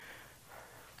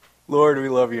Lord, we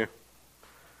love you.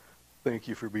 Thank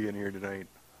you for being here tonight.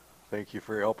 Thank you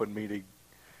for helping me to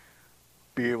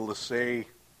be able to say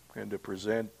and to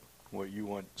present what you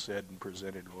want said and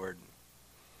presented, Lord.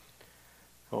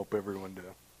 Help everyone to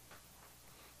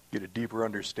get a deeper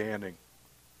understanding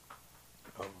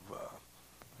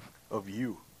of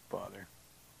you, Father.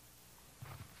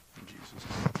 In Jesus'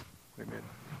 name, amen.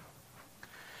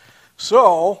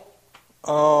 So,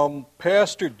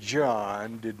 Pastor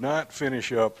John did not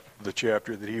finish up the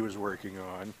chapter that he was working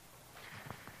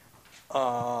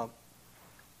on,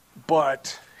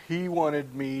 but he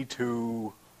wanted me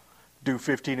to do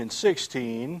 15 and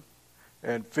 16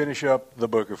 and finish up the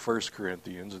book of 1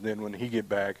 Corinthians, and then when he get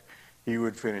back, he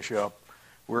would finish up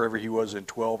wherever he was in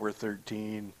 12 or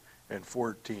 13 and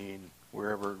 14,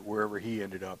 wherever he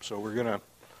ended up. So we're going to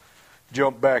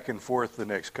jump back and forth the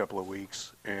next couple of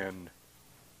weeks, and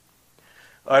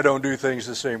I don't do things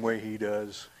the same way he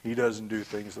does. He doesn't do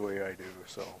things the way I do,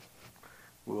 so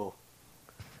we'll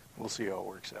see how it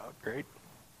works out. Great.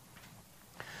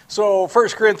 So 1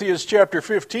 Corinthians chapter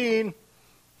 15,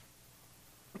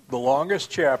 the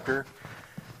longest chapter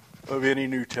of any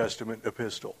New Testament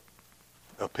epistle.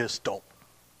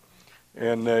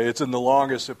 And it's in the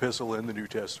longest epistle in the New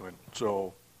Testament,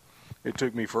 so it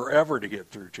took me forever to get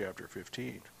through chapter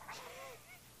 15.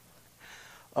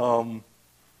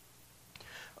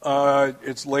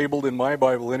 It's labeled in my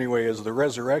Bible anyway as the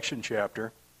resurrection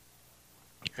chapter,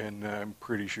 and I'm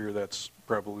pretty sure that's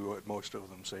probably what most of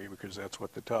them say, because that's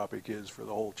what the topic is for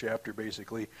the whole chapter,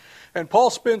 basically. And Paul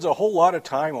spends a whole lot of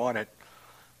time on it,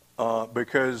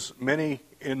 because many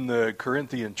in the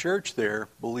Corinthian church there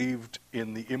believed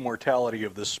in the immortality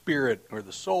of the spirit or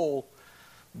the soul,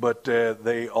 but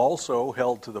they also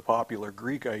held to the popular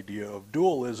Greek idea of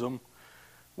dualism,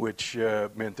 which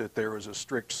meant that there was a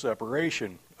strict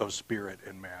separation of spirit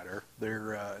and matter.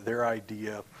 Their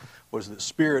idea was that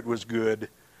spirit was good,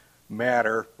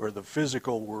 matter, or the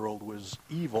physical world, was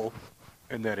evil,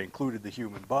 and that included the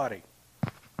human body.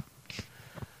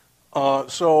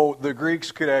 So the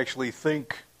Greeks could actually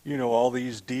think, all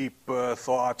these deep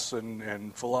thoughts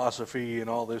and philosophy and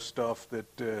all this stuff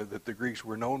that the Greeks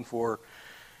were known for,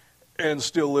 and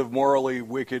still live morally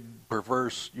wicked,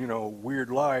 perverse, weird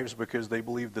lives, because they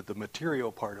believed that the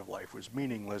material part of life was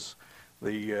meaningless.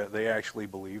 They actually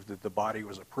believed that the body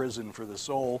was a prison for the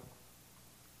soul,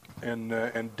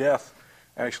 and death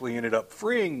actually ended up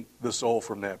freeing the soul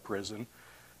from that prison.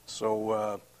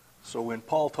 So when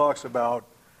Paul talks about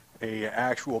a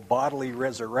actual bodily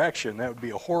resurrection, that would be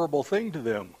a horrible thing to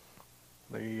them.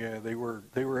 They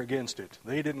were against it.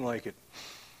 They didn't like it.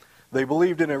 They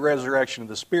believed in a resurrection of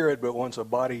the spirit, but once a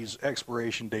body's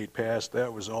expiration date passed,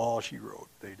 that was all she wrote.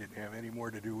 They didn't have any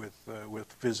more to do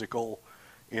with physical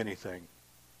anything.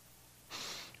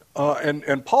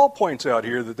 And Paul points out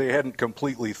here that they hadn't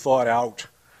completely thought out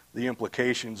the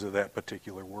implications of that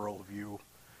particular worldview.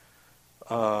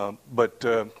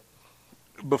 But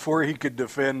before he could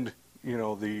defend,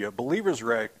 the believer's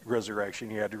resurrection,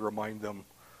 he had to remind them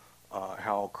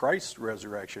how Christ's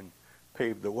resurrection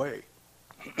paved the way.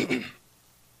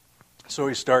 So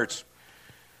he starts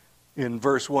in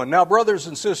verse 1. Now, brothers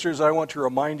and sisters, I want to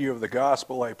remind you of the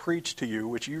gospel I preached to you,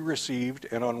 which you received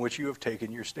and on which you have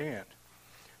taken your stand.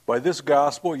 By this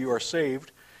gospel you are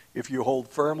saved if you hold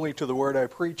firmly to the word I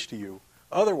preached to you.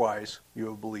 Otherwise, you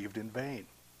have believed in vain.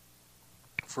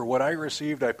 For what I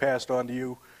received I passed on to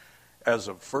you as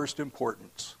of first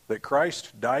importance, that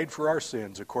Christ died for our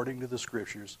sins according to the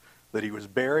Scriptures, that he was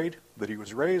buried, that he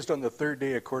was raised on the third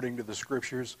day according to the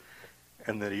Scriptures,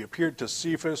 and that he appeared to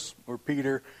Cephas, or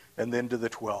Peter, and then to the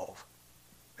 12.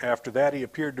 After that he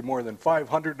appeared to more than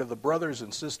 500 of the brothers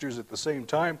and sisters at the same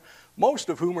time, most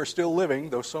of whom are still living,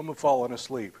 though some have fallen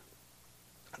asleep.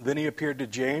 Then he appeared to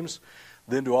James,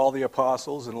 then to all the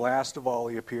apostles, and last of all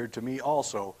he appeared to me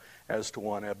also, as to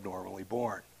one abnormally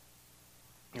born.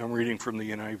 I'm reading from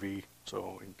the NIV,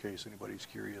 so in case anybody's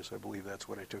curious, I believe that's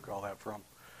what I took all that from.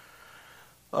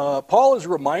 Paul is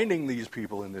reminding these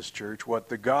people in this church what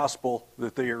the gospel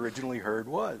that they originally heard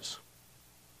was.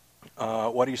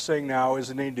 What he's saying now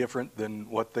isn't any different than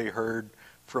what they heard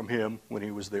from him when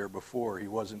he was there before. He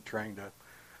wasn't trying to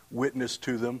witness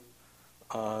to them.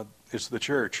 It's the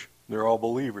church. They're all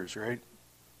believers, right?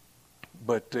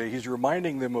 But he's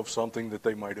reminding them of something that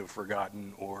they might have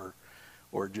forgotten or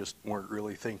just weren't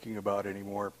really thinking about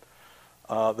anymore.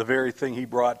 The very thing he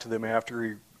brought to them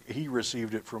after he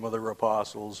received it from other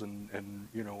apostles and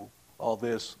all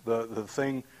this. The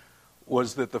thing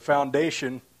was that the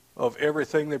foundation of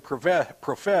everything they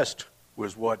professed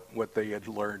was what they had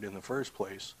learned in the first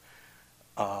place.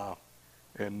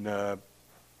 And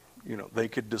they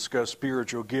could discuss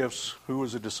spiritual gifts, who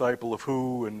was a disciple of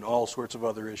who, and all sorts of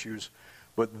other issues.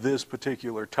 But this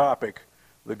particular topic,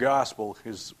 the gospel,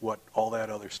 is what all that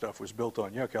other stuff was built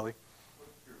on. Yeah, Kelly?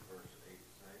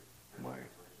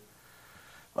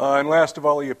 And last of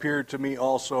all, he appeared to me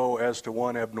also as to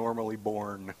one abnormally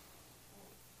born. Mine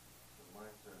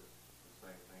says the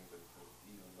same thing, but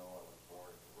even though I was born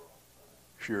at the wrong time.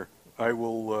 Sure. I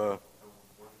will,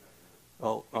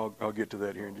 I'll get to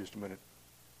that here in just a minute.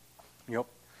 Yep.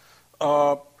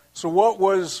 So what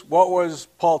was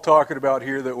Paul talking about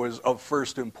here that was of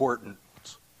first importance?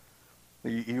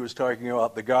 He was talking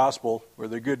about the gospel, or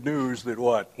the good news that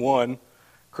what? 1,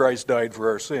 Christ died for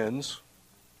our sins.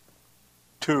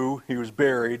 2, he was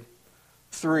buried.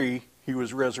 3, he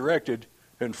was resurrected.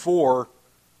 And 4,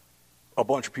 a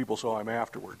bunch of people saw him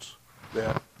afterwards.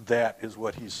 That is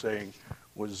what he's saying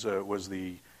was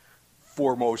the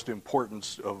foremost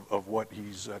importance of what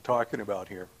he's talking about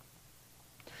here.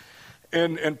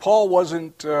 And Paul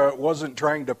wasn't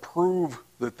trying to prove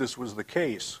that this was the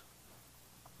case.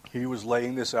 He was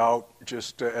laying this out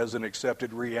just as an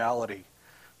accepted reality.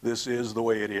 This is the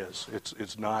way it is.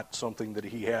 It's not something that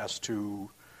he has to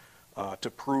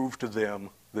prove to them.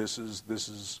 This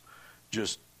is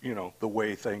just the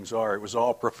way things are. It was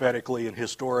all prophetically and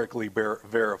historically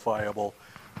verifiable.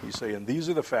 He's saying these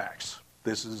are the facts.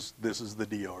 This is the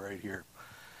deal right here.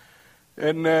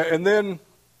 And then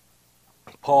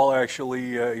Paul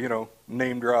actually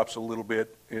name drops a little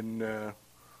bit in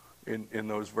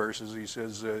those verses. He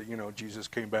says Jesus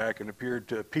came back and appeared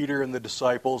to Peter and the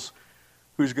disciples.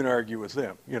 Who's going to argue with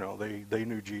them? They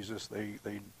knew Jesus.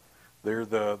 They're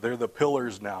the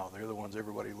pillars now. They're the ones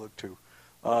everybody looked to.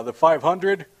 The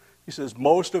 500, he says,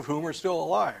 most of whom are still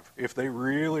alive. If they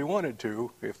really wanted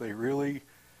to, if they really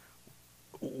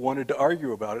wanted to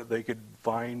argue about it, they could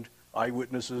find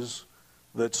eyewitnesses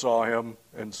that saw him,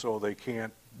 and so they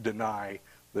can't deny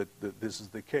that this is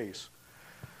the case.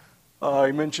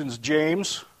 He mentions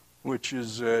James, which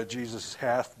is Jesus'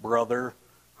 half-brother,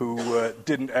 who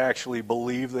didn't actually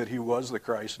believe that he was the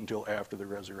Christ until after the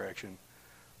resurrection,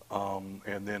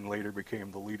 and then later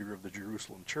became the leader of the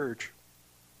Jerusalem church.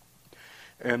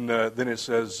 And then it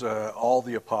says all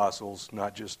the apostles,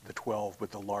 not just the 12,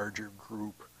 but the larger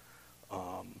group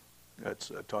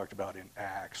that's talked about in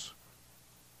Acts.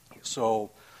 So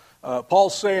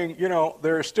Paul's saying,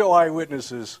 there are still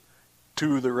eyewitnesses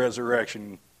to the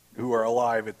resurrection who are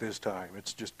alive at this time.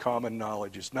 It's just common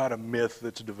knowledge. It's not a myth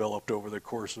that's developed over the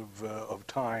course of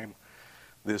time.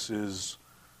 This is,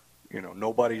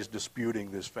 nobody's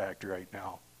disputing this fact right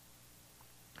now.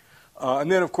 And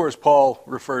then, of course, Paul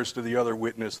refers to the other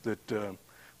witness that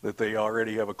they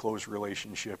already have a close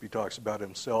relationship. He talks about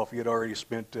himself. He had already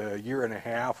spent a year and a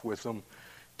half with them,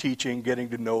 teaching, getting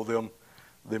to know them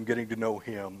getting to know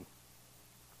him.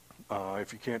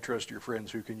 If you can't trust your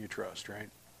friends, who can you trust, right?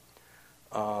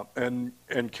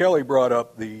 And Kelly brought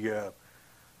up the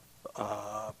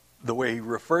way he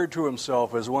referred to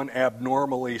himself as one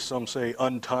abnormally, some say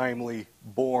untimely,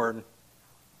 born.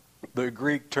 The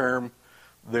Greek term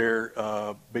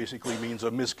there basically means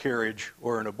a miscarriage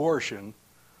or an abortion.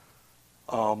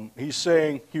 He's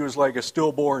saying he was like a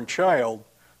stillborn child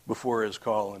before his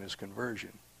call and his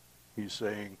conversion. He's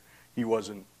saying he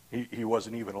wasn't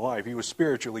even alive. He was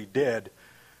spiritually dead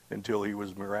until he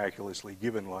was miraculously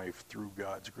given life through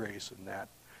God's grace and that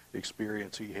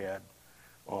experience he had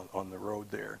on the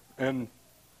road there. And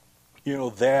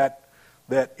that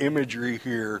imagery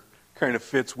here kind of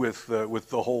fits with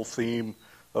the whole theme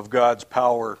of God's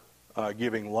power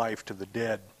giving life to the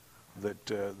dead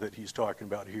that he's talking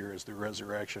about here as the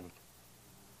resurrection.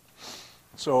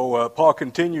 So Paul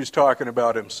continues talking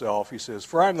about himself. He says,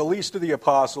 "For I am the least of the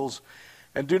apostles,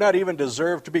 and do not even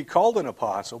deserve to be called an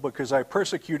apostle, because I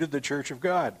persecuted the church of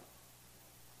God.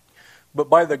 But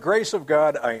by the grace of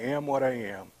God, I am what I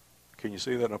am." Can you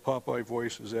say that in a Popeye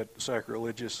voice? Is that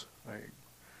sacrilegious?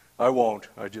 I won't.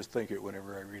 I just think it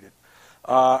whenever I read it.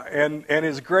 And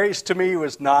his grace to me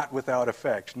was not without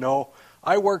effect. No,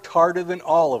 I worked harder than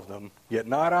all of them, yet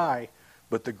not I,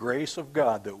 but the grace of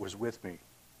God that was with me.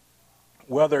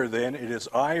 Whether then it is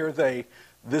I or they,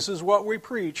 this is what we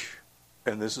preach,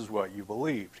 and this is what you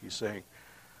believed. He's saying,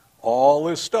 all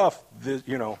this stuff,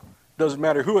 doesn't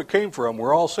matter who it came from.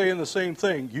 We're all saying the same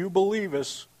thing. You believe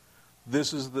us.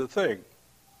 This is the thing.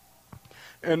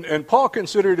 And Paul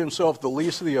considered himself the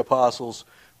least of the apostles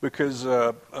because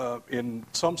in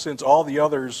some sense all the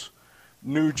others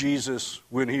knew Jesus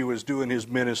when he was doing his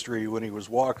ministry, when he was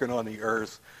walking on the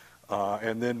earth,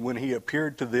 and then when he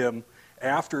appeared to them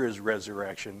after his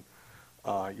resurrection.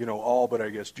 All but I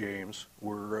guess James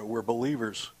were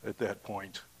believers at that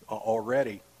point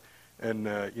already. And,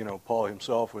 Paul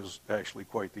himself was actually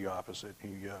quite the opposite.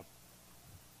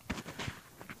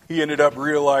 He ended up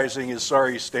realizing his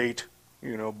sorry state,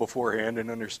 beforehand,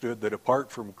 and understood that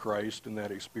apart from Christ and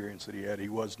that experience that he had, he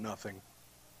was nothing.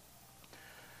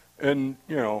 And,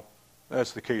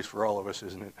 that's the case for all of us,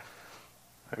 isn't it?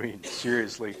 I mean,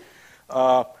 seriously.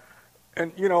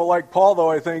 And, like Paul,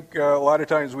 though, I think a lot of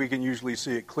times we can usually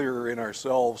see it clearer in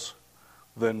ourselves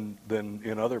than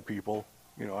in other people.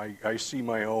 I see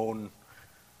my own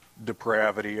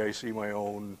depravity. I see my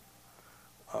own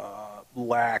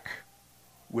lack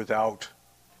without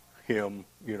him,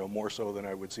 more so than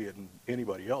I would see it in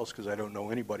anybody else, because I don't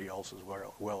know anybody else as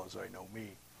well as I know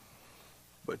me.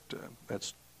 But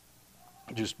that's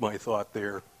just my thought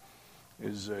there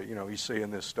is, he's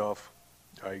saying this stuff.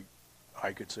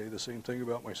 I could say the same thing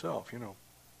about myself,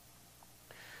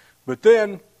 But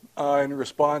then, in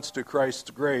response to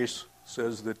Christ's grace,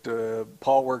 says that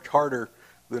Paul worked harder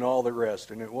than all the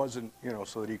rest, and it wasn't,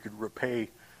 so that he could repay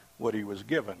what he was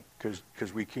given,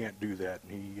 because we can't do that,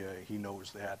 and he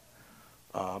knows that.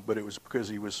 But it was because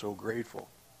he was so grateful,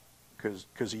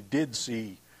 because he did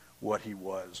see what he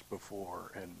was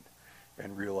before,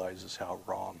 and realizes how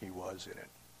wrong he was in it.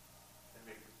 And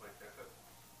make you play catch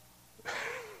up.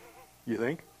 You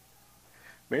think?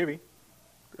 Maybe.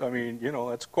 I mean,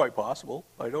 that's quite possible.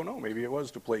 I don't know. Maybe it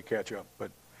was to play catch up,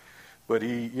 but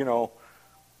he, I know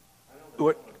that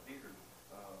what? Peter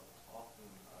often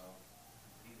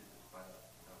repeated this by to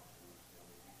see how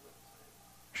many people had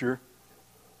saved. Sure.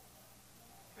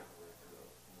 Kept a record of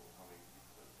how many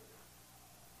people had saved.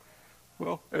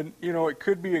 Well, and it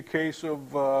could be a case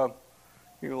of,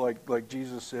 like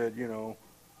Jesus said,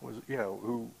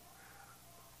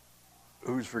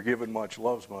 who's forgiven much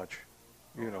loves much,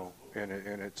 and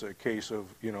it's a case of,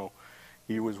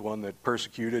 he was one that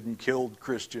persecuted and killed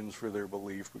Christians for their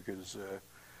belief because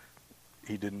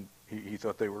he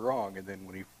thought they were wrong, and then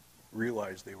when he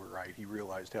realized they were right, he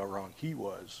realized how wrong he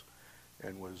was,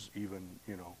 and was even,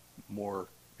 more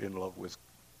in love with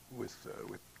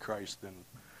Christ than,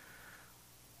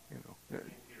 Me and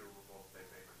Peter were both say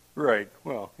favorites. Right.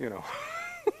 Well,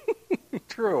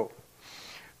 true.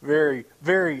 Very,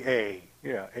 very A.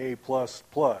 Yeah, A++. Yeah. It always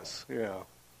reminds me of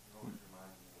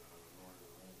the Lord of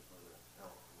the Rings, where that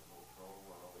elf and the little troll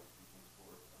are always keeping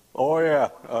score. Oh yeah.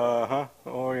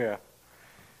 Oh yeah.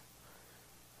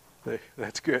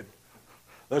 That's good.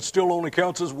 That still only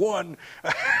counts as one.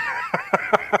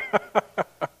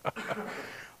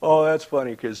 Oh, that's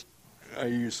funny because I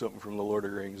used something from the Lord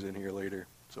of the Rings in here later.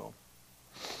 So,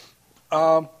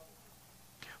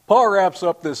 Paul wraps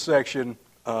up this section,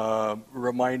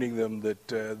 reminding them that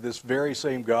this very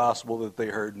same gospel that they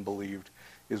heard and believed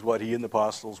is what he and the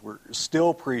apostles were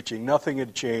still preaching. Nothing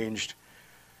had changed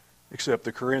except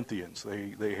the Corinthians.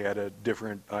 They had a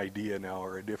different idea now,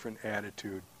 or a different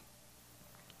attitude.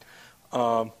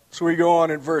 So we go on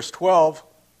in verse 12.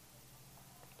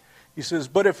 He says,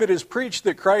 "But if it is preached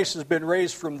that Christ has been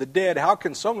raised from the dead, how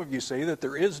can some of you say that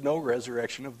there is no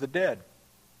resurrection of the dead?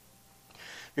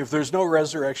 If there's no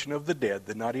resurrection of the dead,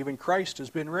 then not even Christ has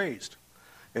been raised.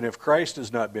 And if Christ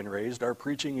has not been raised, our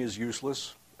preaching is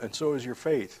useless, and so is your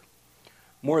faith.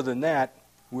 More than that,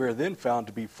 we are then found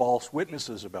to be false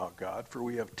witnesses about God, for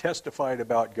we have testified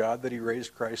about God that he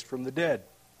raised Christ from the dead.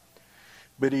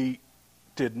 But he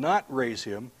did not raise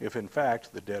him if in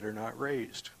fact the dead are not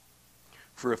raised.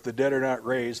 For if the dead are not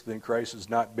raised, then Christ has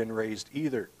not been raised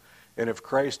either. And if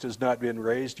Christ has not been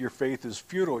raised, your faith is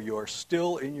futile. You are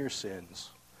still in your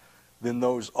sins. Then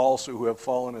those also who have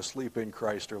fallen asleep in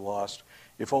Christ are lost.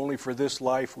 If only for this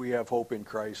life we have hope in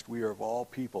Christ, we are of all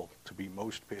people to be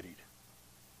most pitied."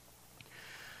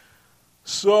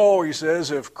 So, he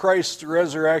says, if Christ's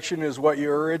resurrection is what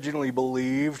you originally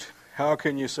believed, how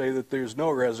can you say that there's no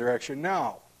resurrection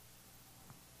now?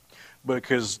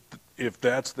 Because if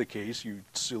that's the case, you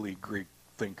silly Greek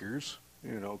thinkers,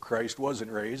 Christ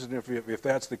wasn't raised. And if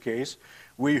that's the case,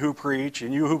 we who preach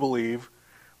and you who believe,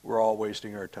 we're all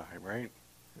wasting our time, right?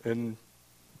 And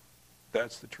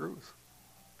that's the truth.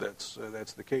 That's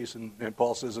the case. And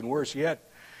Paul says, and worse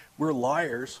yet, we're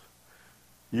liars.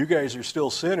 You guys are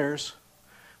still sinners.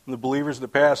 And the believers that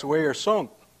pass away are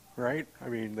sunk, right? I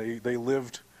mean, they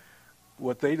lived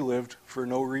what they lived for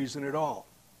no reason at all.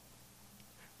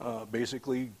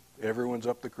 Basically, everyone's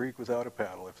up the creek without a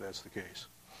paddle, if that's the case.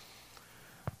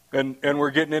 And we're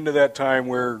getting into that time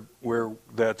where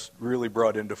that's really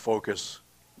brought into focus,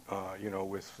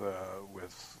 with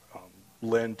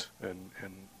Lent and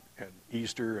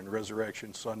Easter and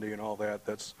Resurrection Sunday and all that.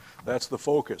 That's the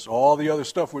focus. All the other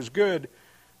stuff was good,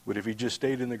 but if he just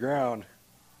stayed in the ground,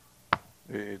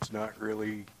 it's not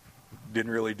really,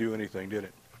 didn't really do anything, did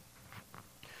it?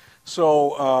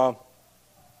 So,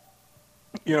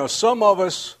 some of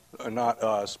us, not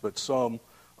us, but some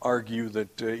argue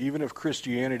that even if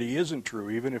Christianity isn't true,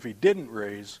 even if he didn't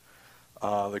raise,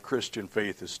 the Christian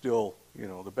faith is still,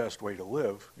 the best way to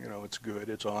live. It's good,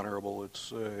 it's honorable,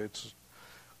 it's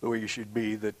the way you should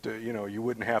be, that, you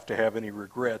wouldn't have to have any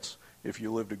regrets if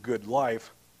you lived a good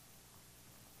life.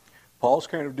 Paul's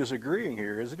kind of disagreeing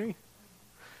here, isn't he?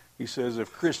 He says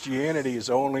if Christianity is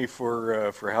only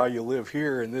for how you live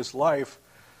here in this life,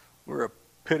 we're a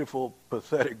pitiful,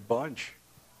 pathetic bunch.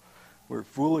 We're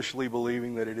foolishly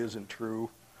believing that it isn't true,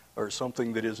 or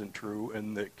something that isn't true,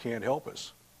 and that can't help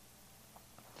us.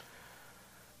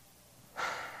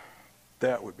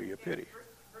 That would be a pity.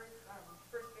 Verse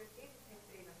 15 takes it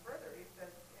even further. He says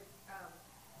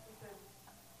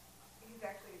he's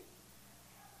actually,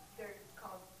 they're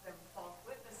called them false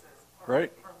witnesses or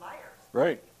liars.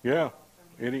 Right. Yeah.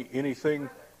 Anything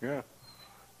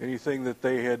that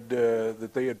they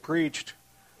had preached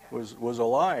was a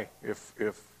lie if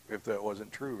that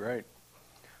wasn't true, right?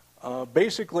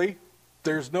 Basically,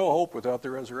 there's no hope without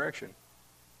the resurrection.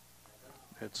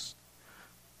 That's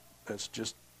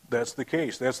the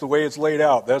case. That's the way it's laid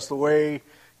out. That's the way,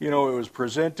 it was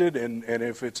presented, and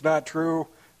if it's not true,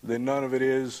 then none of it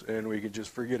is, and we can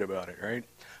just forget about it, right?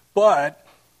 But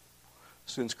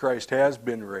since Christ has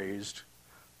been raised,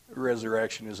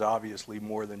 resurrection is obviously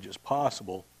more than just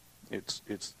possible. It's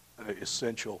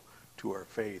essential to our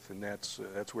faith, and that's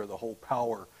where the whole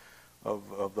power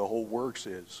of the whole works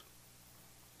is.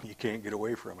 You can't get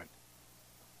away from it.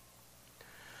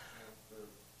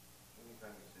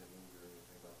 Anytime you see a movie or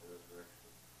anything about the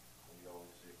resurrection, you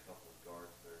always see a couple of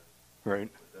guards there. Right.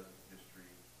 But doesn't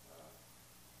history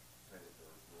say that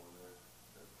there was more there?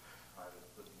 That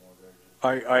Pilate put more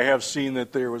there? I have seen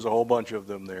that there was a whole bunch of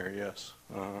them there, yes.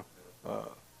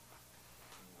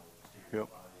 Yep.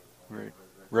 Right.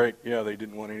 Right. Yeah, they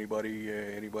didn't want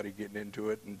anybody getting into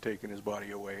it and taking his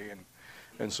body away,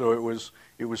 and so it was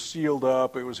sealed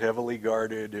up. It was heavily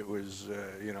guarded. It was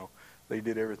they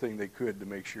did everything they could to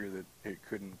make sure that it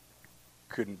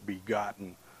couldn't be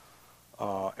gotten.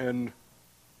 And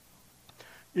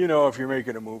if you're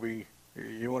making a movie,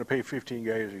 you want to pay 15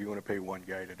 guys or you want to pay one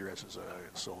guy to dress as a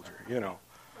soldier. I feel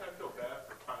bad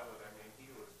for Pilate. I mean, he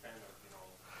was kind of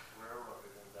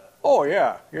railroaded in that. Oh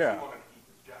yeah. He wanted to keep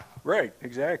his job. Right,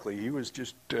 exactly. He was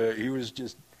just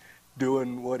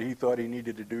doing what he thought he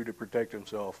needed to do to protect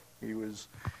himself.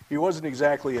 He wasn't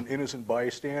exactly an innocent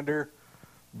bystander,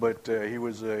 but he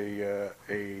was a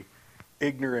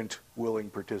ignorant, willing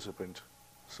participant.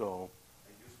 So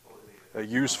a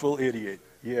useful idiot.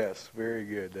 Yes, very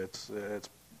good. That's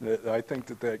I think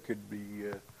that could be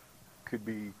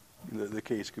the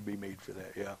case could be made for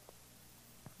that. Yeah.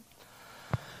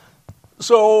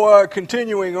 So,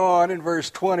 continuing on in verse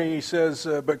 20, he says,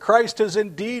 but Christ has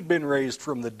indeed been raised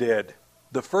from the dead,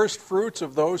 the first fruits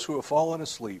of those who have fallen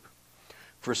asleep.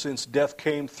 For since death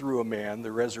came through a man,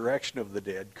 the resurrection of the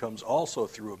dead comes also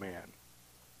through a man.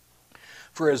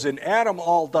 For as in Adam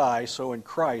all die, so in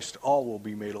Christ all will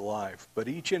be made alive, but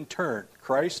each in turn,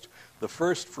 Christ the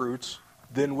first fruits,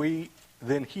 then when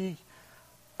he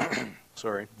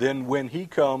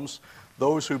comes,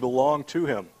 those who belong to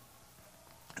him.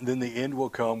 Then the end will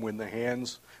come when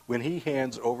he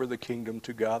hands over the kingdom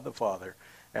to God the Father,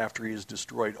 after he has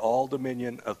destroyed all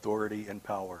dominion, authority, and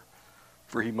power.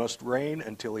 For he must reign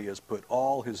until he has put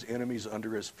all his enemies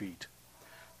under his feet.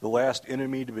 The last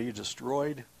enemy to be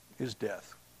destroyed is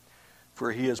death.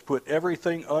 For he has put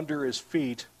everything under his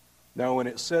feet. Now when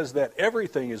it says that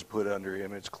everything is put under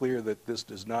him, it's clear that this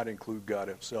does not include God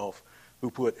himself,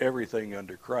 who put everything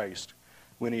under Christ.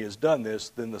 When he has done this,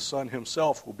 then the Son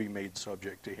himself will be made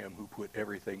subject to him who put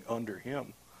everything under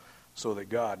him, so that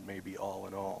God may be all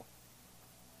in all.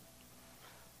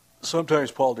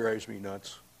 Sometimes Paul drives me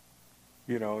nuts.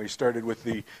 He started with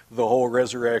the whole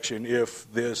resurrection,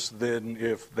 if this, then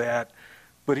if that.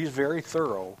 But he's very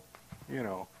thorough.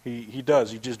 He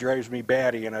does. He just drives me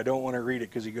batty, and I don't want to read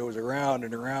it because he goes around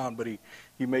and around, but he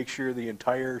makes sure the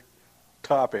entire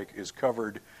topic is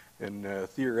covered, and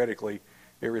theoretically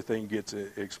everything gets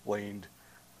explained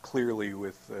clearly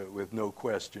with no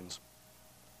questions.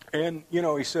 And,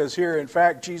 he says here, in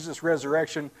fact, Jesus'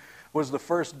 resurrection was the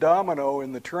first domino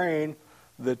in the train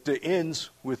that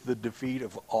ends with the defeat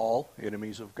of all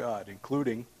enemies of God,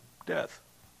 including death.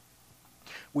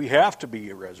 We have to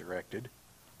be resurrected,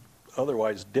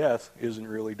 otherwise death isn't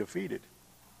really defeated.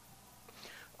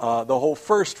 The whole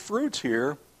first fruits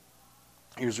here,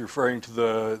 he was referring to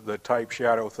the type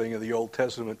shadow thing of the Old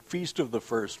Testament Feast of the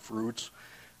First Fruits,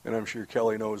 and I'm sure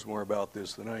Kelly knows more about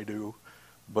this than I do.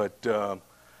 But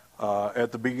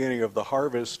At the beginning of the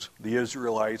harvest, the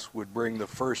Israelites would bring the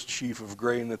first sheaf of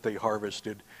grain that they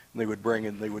harvested, and they would bring it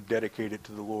and they would dedicate it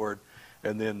to the Lord,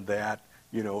 and then that,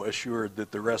 assured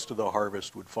that the rest of the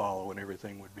harvest would follow and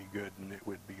everything would be good and it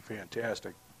would be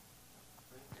fantastic.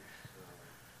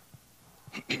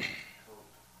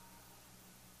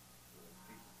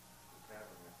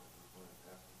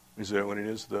 Is that when it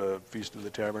is, the Feast of the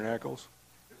Tabernacles?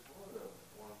 It's one of the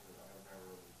ones that I've never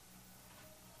really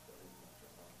studied much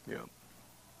about. Yeah.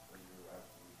 Where you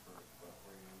actually first, but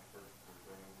where you first the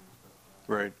grain and stuff.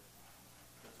 Right.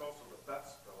 It's also the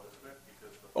best, though, isn't it?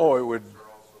 Because the Oh, it first would. ones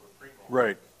are also the primo.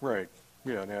 Right.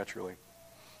 Yeah, naturally.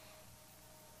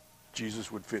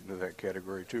 Jesus would fit into that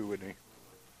category too, wouldn't he?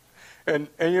 And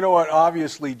you know what?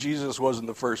 Obviously, Jesus wasn't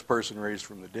the first person raised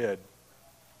from the dead.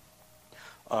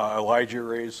 Elijah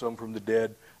raised some from the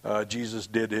dead. Jesus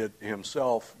did it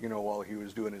himself, while he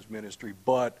was doing his ministry.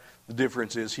 But the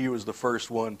difference is he was the first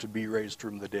one to be raised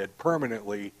from the dead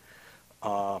permanently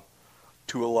to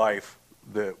a life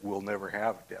that will never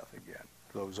have death again.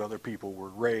 Those other people were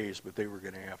raised, but they were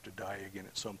going to have to die again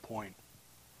at some point.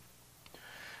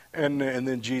 And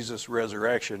then Jesus'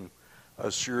 resurrection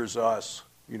assures us,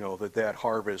 that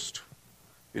harvest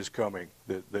is coming,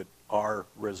 that our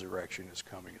resurrection is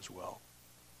coming as well.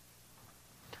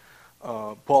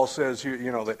 Paul says here,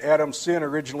 that Adam's sin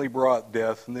originally brought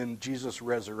death, and then Jesus'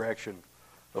 resurrection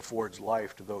affords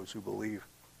life to those who believe.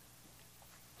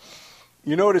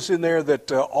 You notice in there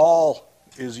that all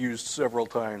is used several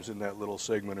times in that little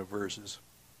segment of verses.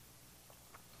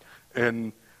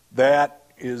 And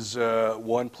that is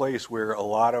one place where a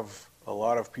lot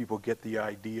of people get the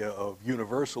idea of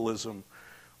universalism,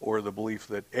 or the belief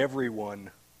that everyone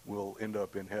will end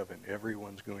up in heaven.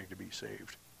 Everyone's going to be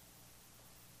saved.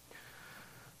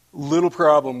 Little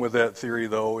problem with that theory,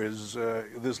 though, is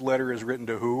this letter is written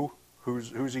to who?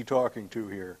 Who's he talking to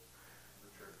here?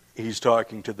 He's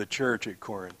talking to the church at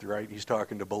Corinth, right? He's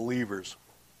talking to believers.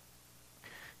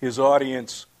 His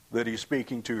audience that he's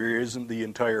speaking to here isn't the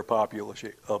entire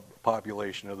population of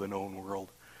the known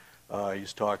world.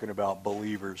 He's talking about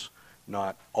believers,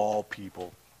 not all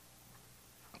people.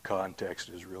 Context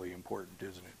is really important,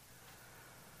 isn't it?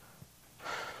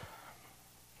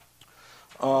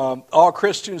 All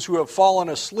Christians who have fallen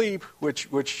asleep,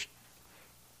 which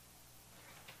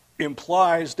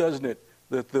implies, doesn't it,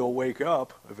 that they'll wake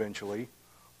up eventually.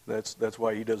 That's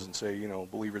why he doesn't say,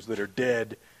 believers that are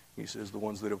dead. He says the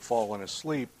ones that have fallen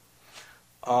asleep.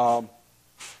 All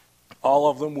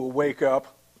of them will wake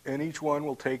up, and each one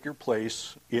will take your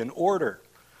place in order.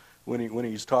 When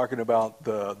he's talking about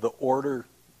the order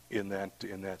in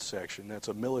that section, that's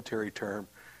a military term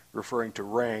referring to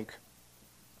rank.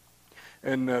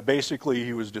 And basically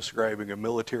he was describing a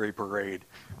military parade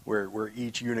where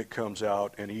each unit comes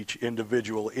out and each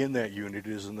individual in that unit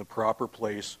is in the proper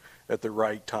place at the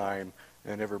right time,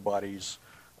 and everybody's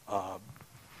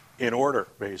in order,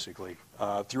 basically.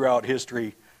 Throughout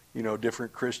history,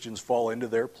 different Christians fall into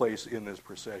their place in this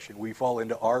procession. We fall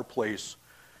into our place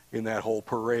in that whole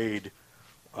parade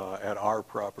at our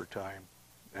proper time,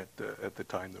 at the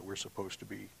time that we're supposed to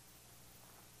be.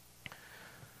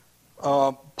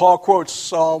 Paul quotes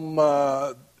Psalms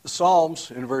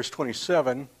in verse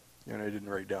 27, and I didn't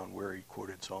write down where he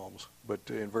quoted Psalms, but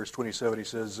in verse 27 he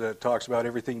says, talks about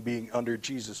everything being under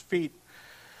Jesus' feet,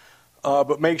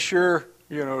 but make sure,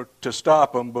 to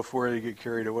stop them before they get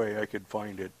carried away. I could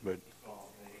find it, but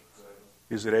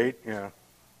is it 8? Yeah.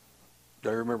 I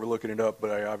remember looking it up, but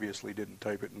I obviously didn't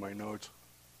type it in my notes.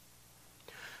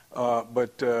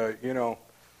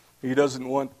 He doesn't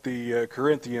want the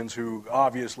Corinthians, who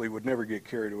obviously would never get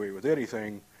carried away with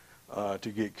anything,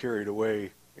 to get carried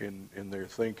away in their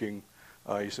thinking.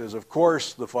 He says, of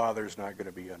course, the Father's not going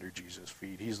to be under Jesus'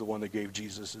 feet. He's the one that gave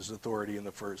Jesus his authority in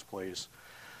the first place.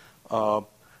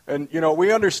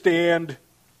 We understand,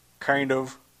 kind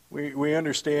of, we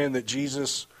understand that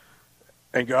Jesus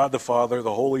and God the Father,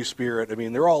 the Holy Spirit,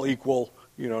 they're all equal.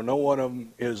 No one of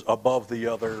them is above the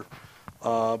other.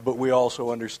 But we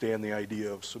also understand the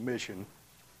idea of submission.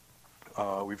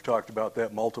 We've talked about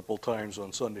that multiple times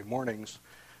on Sunday mornings,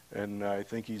 and I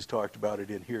think he's talked about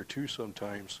it in here too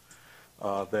sometimes.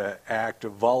 The act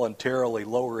of voluntarily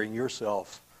lowering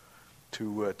yourself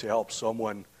to help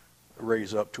someone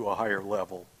raise up to a higher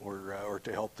level, or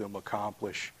to help them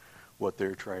accomplish what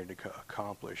they're trying to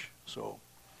accomplish. So,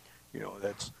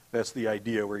 that's the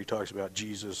idea where he talks about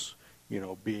Jesus,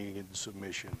 being in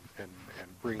submission and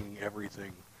bringing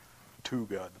everything to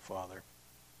God the Father.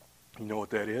 You know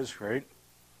what that is, right?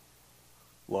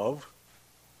 Love.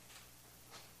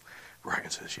 Brian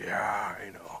says, yeah, I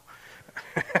know.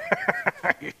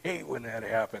 I hate when that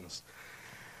happens.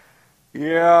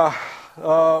 Yeah.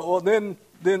 Well, then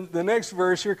the next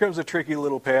verse, here comes a tricky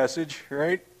little passage,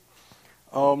 right?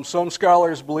 Some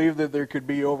scholars believe that there could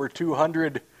be over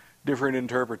 200 different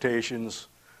interpretations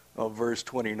of verse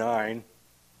 29.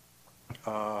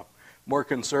 More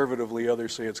conservatively,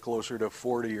 others say it's closer to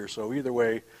 40 or so. Either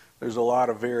way, there's a lot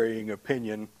of varying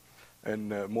opinion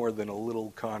and more than a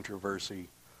little controversy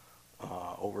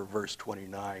over verse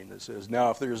 29 that says,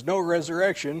 "Now if there is no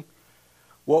resurrection,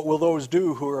 what will those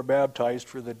do who are baptized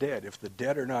for the dead? If the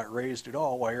dead are not raised at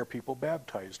all, why are people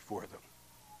baptized for them?"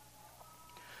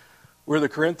 Were the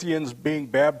Corinthians being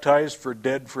baptized for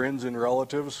dead friends and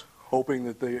relatives, hoping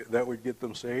that that would get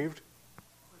them saved?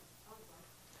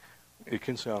 It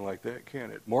can sound like that,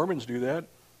 can't it? Mormons do that.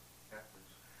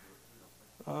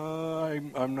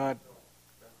 I'm not.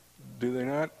 Do they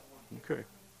not? Okay.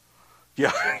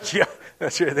 Yeah, yeah,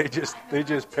 that's right. They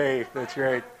just pay. That's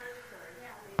right.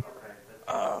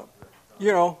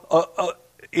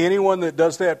 Anyone that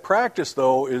does that practice,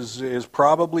 though, is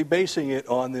probably basing it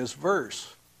on this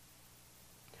verse.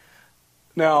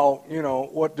 Now,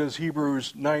 what does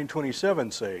Hebrews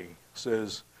 9:27 say? It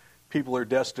says people are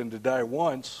destined to die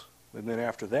once, and then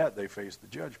after that they face the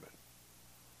judgment.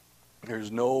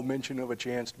 There's no mention of a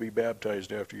chance to be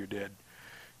baptized after you're dead,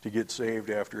 to get saved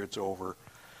after it's over.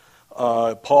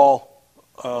 Paul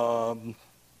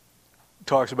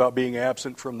talks about being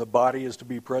absent from the body is to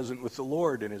be present with the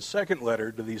Lord in his second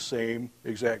letter to these same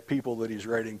exact people that he's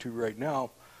writing to right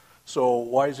now. So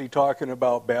why is he talking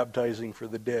about baptizing for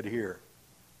the dead here?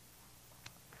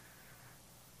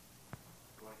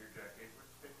 You want to hear Jack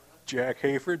Hayford's take on that? Jack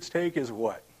Hayford's take is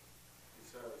what? He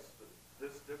says that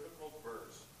this difficult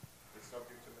verse is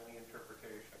subject to many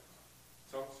interpretations.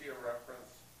 Some see a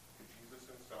reference to Jesus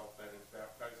himself, that is,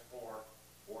 baptized for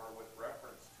or with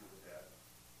reference to the dead.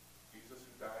 Jesus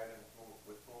who died and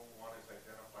with whom one is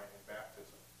identified in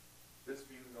baptism. This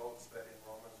view notes that in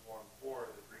Romans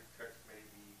 1:4, the Greek text may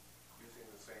be using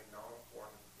the same noun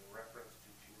form in reference to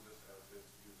Jesus as is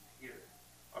used here.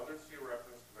 Others see a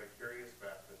reference to vicarious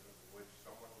baptism, in which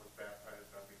someone was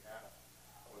baptized on behalf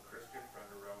of a Christian friend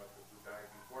or relative who died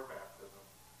before baptism,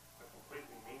 a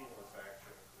completely meaningless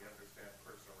action if we understand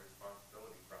personal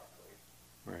responsibility properly.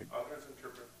 Right. Others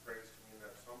interpret the phrase to mean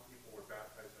that some people were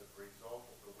baptized as a result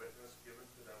of the witness given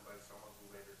to them by someone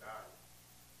who later died.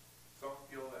 Some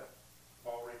feel that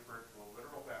Paul referred to a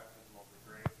literal baptism of the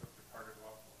graves of departed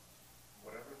loved ones.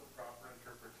 Whatever the proper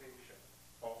interpretation,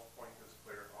 Paul's point is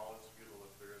clear: all is futile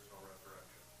if there is no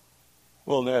resurrection.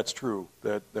 Well, that's true.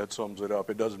 That sums it up.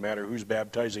 It doesn't matter who's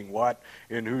baptizing what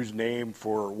in whose name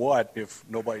for what. If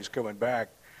nobody's coming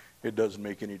back, it doesn't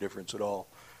make any difference at all.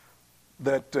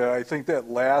 I think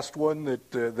that last one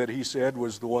that he said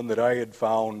was the one that I had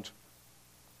found,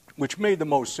 which made the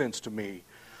most sense to me,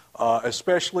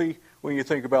 especially when you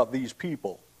think about these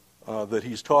people that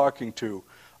he's talking to.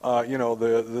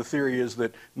 The theory is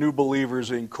that new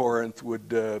believers in Corinth would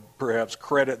perhaps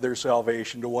credit their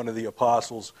salvation to one of the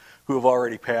apostles who have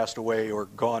already passed away or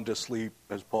gone to sleep,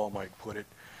 as Paul might put it.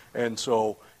 And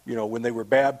so, when they were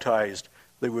baptized,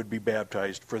 they would be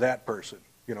baptized for that person.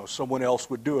 Someone else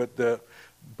would do it,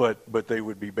 but they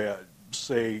would be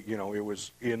say, it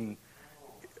was in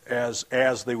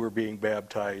as they were being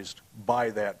baptized by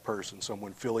that person,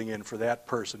 someone filling in for that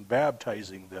person,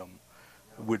 baptizing them,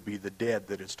 would be the dead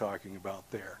that it's talking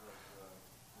about there.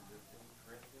 Is it in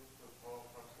Corinthians that Paul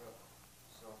talks about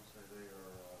some say they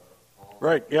are Paul?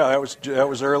 Right, yeah, that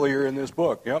was earlier in this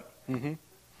book, yep. Mm-hmm.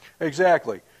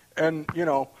 Exactly. And,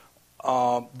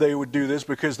 they would do this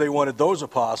because they wanted those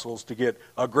apostles to get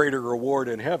a greater reward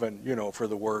in heaven, for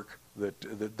the work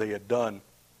that they had done.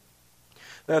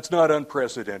 That's not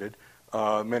unprecedented.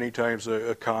 Many times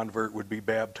a convert would be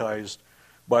baptized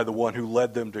by the one who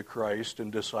led them to Christ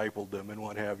and discipled them and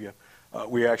what have you.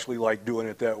 We actually like doing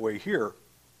it that way here.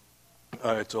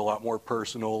 It's a lot more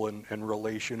personal and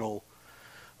relational,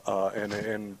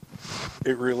 and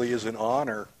it really is an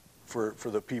honor for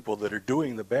the people that are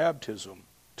doing the baptism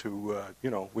to,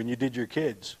 when you did your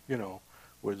kids,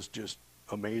 was just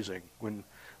amazing. When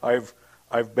I've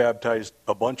baptized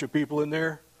a bunch of people in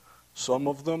there, some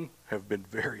of them have been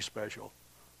very special,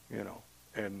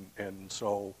 and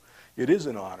so it is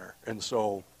an honor. And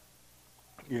so,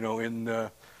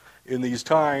 in these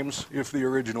times, if the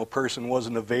original person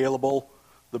wasn't available,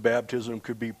 the baptism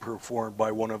could be performed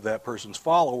by one of that person's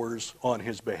followers on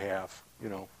his behalf.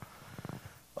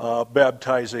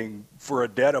 Baptizing for a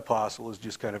dead apostle is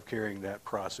just kind of carrying that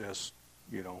process,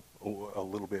 a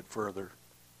little bit further.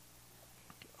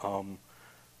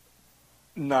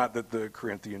 Not that the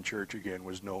Corinthian church, again,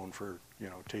 was known for,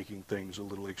 taking things a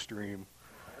little extreme.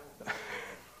 I don't know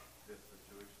if this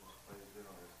situation plays in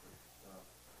on this, but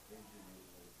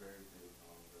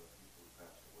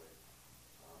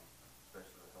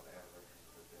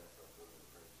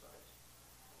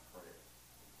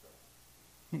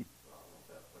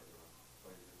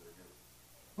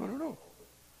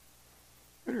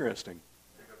interesting.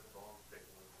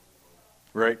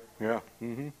 Right, yeah,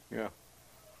 yeah.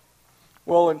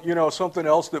 Well, and something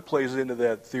else that plays into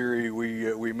that theory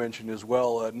we mentioned as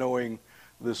well, knowing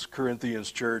this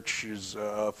Corinthians church's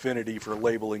affinity for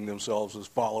labeling themselves as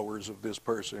followers of this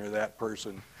person or that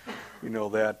person,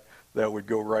 that would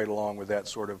go right along with that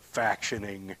sort of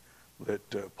factioning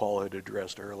that Paul had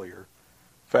addressed earlier.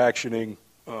 Factioning,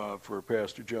 for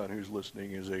Pastor John who's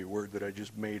listening, is a word that I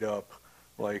just made up,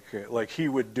 like he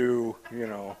would do,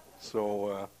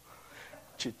 So,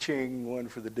 cha-ching, one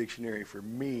for the dictionary for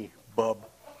me, bub.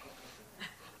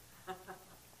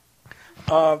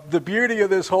 The beauty of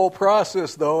this whole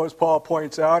process, though, as Paul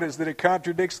points out, is that it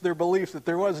contradicts their belief that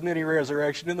there wasn't any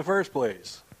resurrection in the first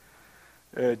place.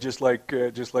 Just like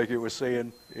it was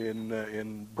saying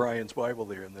in Brian's Bible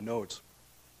there in the notes.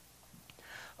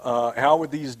 How would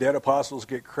these dead apostles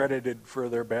get credited for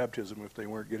their baptism if they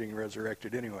weren't getting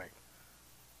resurrected anyway?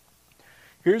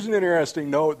 Here's an interesting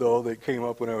note, though, that came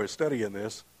up when I was studying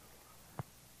this.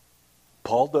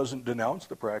 Paul doesn't denounce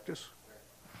the practice.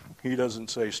 He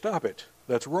doesn't say, stop it,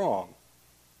 that's wrong.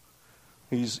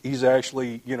 He's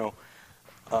actually,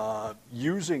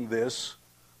 using this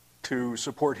to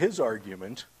support his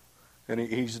argument, and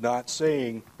he's not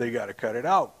saying they got to cut it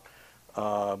out.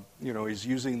 He's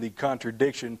using the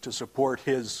contradiction to support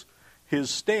his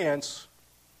stance.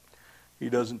 He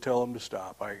doesn't tell them to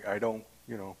stop. I don't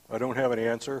have an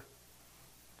answer.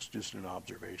 It's just an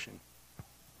observation.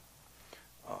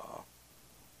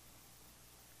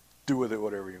 Do with it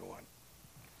whatever you want.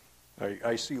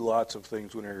 I see lots of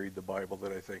things when I read the Bible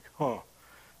that I think,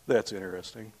 that's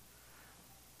interesting.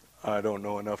 I don't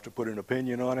know enough to put an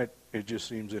opinion on it. It just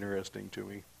seems interesting to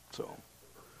me. So,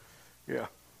 yeah.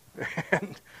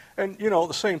 And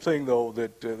the same thing, though,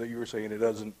 that you were saying, it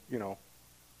doesn't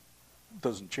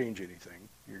change anything.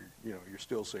 You're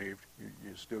still saved.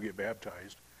 You still get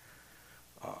baptized.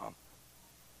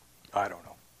 I don't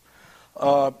know.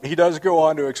 He does go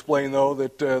on to explain, though,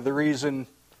 that the reason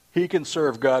he can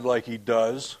serve God like he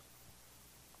does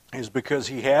is because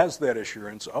he has that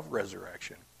assurance of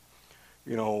resurrection.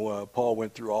 Paul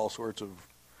went through all sorts of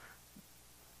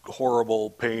horrible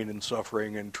pain and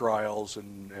suffering and trials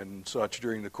and such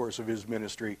during the course of his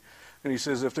ministry. And he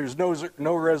says if there's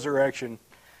no resurrection,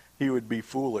 he would be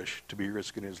foolish to be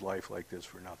risking his life like this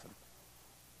for nothing.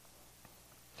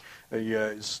 He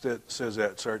says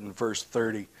that starting in verse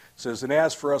 30. It says, and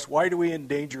as for us, why do we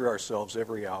endanger ourselves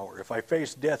every hour? If I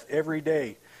face death every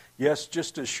day, yes,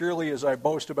 just as surely as I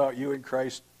boast about you in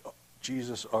Christ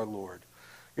Jesus our Lord.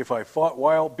 If I fought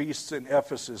wild beasts in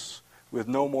Ephesus with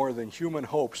no more than human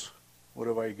hopes, what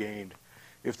have I gained?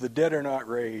 If the dead are not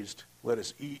raised, let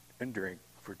us eat and drink,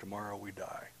 for tomorrow we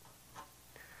die.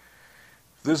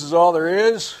 If this is all there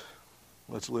is,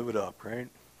 let's live it up, right?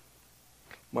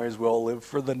 Might as well live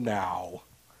for the now.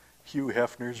 Hugh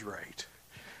Hefner's right.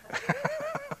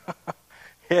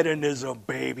 Hedonism,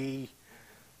 baby.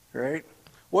 Right?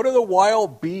 What are the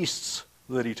wild beasts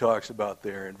that he talks about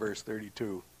there in verse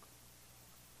 32?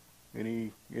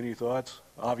 Any thoughts?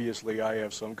 Obviously, I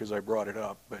have some because I brought it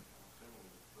up. But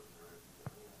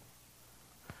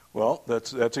well,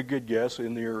 that's a good guess.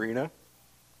 In the arena.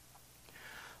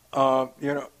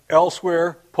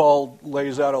 Elsewhere, Paul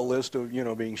lays out a list of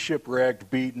being shipwrecked,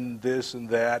 beaten, this and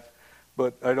that.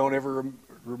 But I don't ever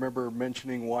remember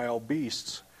mentioning wild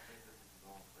beasts.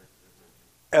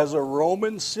 As a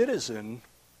Roman citizen,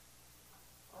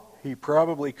 he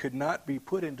probably could not be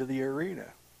put into the arena.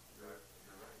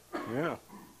 Yeah.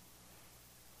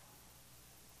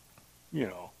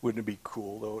 Wouldn't it be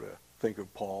cool, though, to think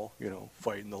of Paul,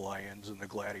 fighting the lions and the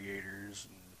gladiators?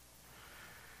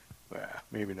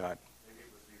 Maybe not. Maybe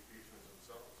it was the Ephesians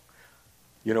themselves.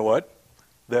 You know what?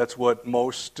 That's what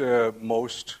most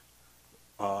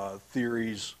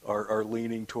theories are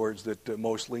leaning towards, that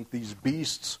most link these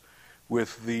beasts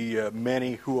with the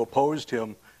many who opposed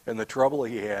him and the trouble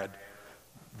he had.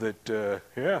 That,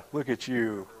 look at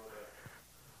you.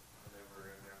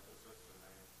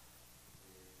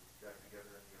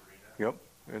 Yep,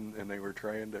 and they were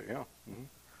trying to, Mm-hmm.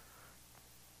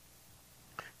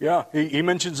 Yeah, he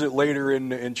mentions it later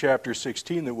in chapter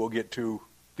 16 that we'll get to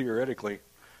theoretically.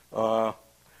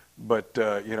 But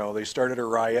they started a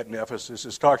riot in Ephesus.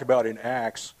 It's talked about in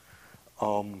Acts.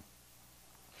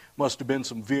 Must have been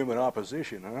some vehement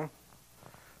opposition,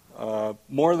 huh?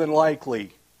 More than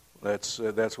likely, that's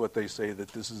what they say, that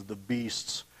this is the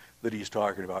beasts that he's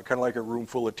talking about. Kind of like a room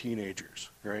full of teenagers,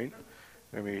 right?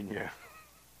 I mean, yeah.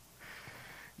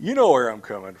 You know where I'm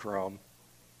coming from.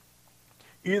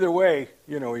 Either way,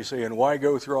 he's saying, why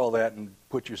go through all that and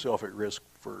put yourself at risk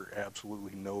for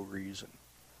absolutely no reason?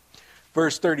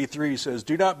 Verse 33 says,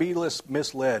 "Do not be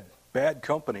misled. Bad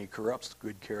company corrupts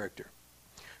good character.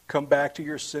 Come back to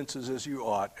your senses as you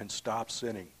ought and stop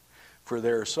sinning. For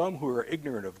there are some who are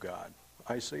ignorant of God.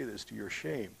 I say this to your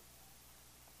shame."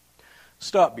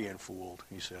 Stop being fooled,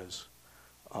 he says.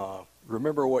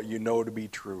 Remember what you know to be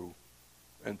true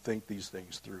and think these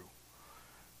things through.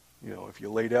 You know, if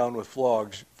you lay down with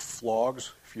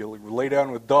if you lay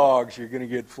down with dogs, you're going to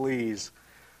get fleas.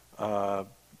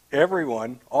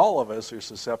 Everyone, all of us, are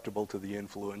susceptible to the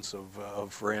influence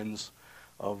of friends,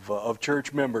 of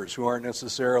church members who aren't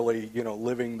necessarily,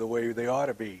 living the way they ought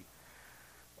to be,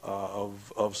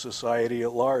 of society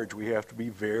at large. We have to be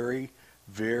very,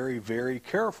 very, very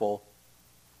careful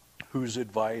whose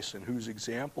advice and whose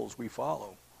examples we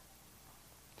follow.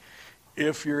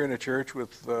 If you're in a church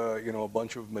with, a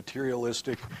bunch of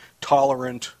materialistic,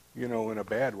 tolerant, in a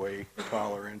bad way,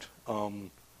 tolerant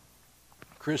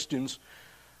Christians,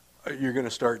 you're going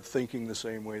to start thinking the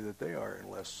same way that they are,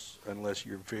 unless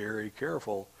you're very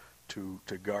careful to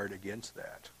guard against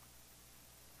that.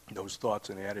 Those thoughts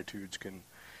and attitudes can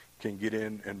get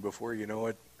in, and before you know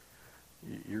it,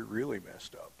 you're really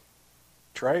messed up.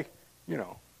 Try,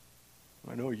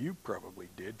 I know you probably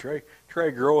did. Try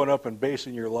growing up and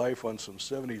basing your life on some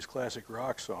 70s classic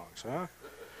rock songs, huh?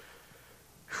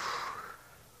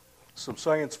 Some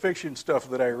science fiction stuff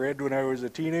that I read when I was a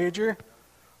teenager.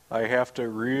 I have to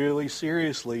really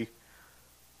seriously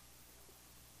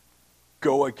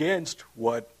go against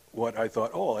what I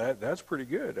thought. Oh, that's pretty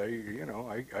good.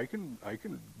 I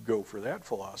can go for that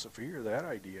philosophy or that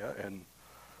idea, and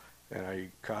I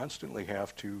constantly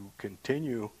have to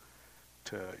continue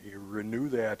to renew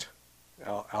that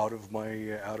out of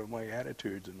my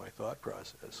attitudes and my thought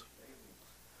process.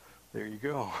 There you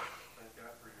go.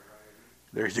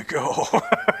 There you go.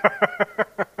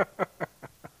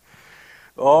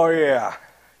 Oh yeah,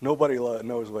 nobody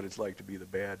knows what it's like to be the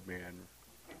bad man.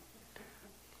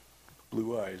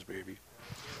 Blue eyes, baby.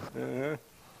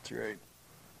 That's right.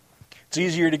 It's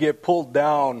easier to get pulled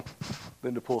down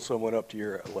than to pull someone up to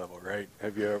your level, right?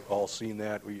 Have you all seen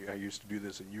that? I used to do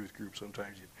this in youth group.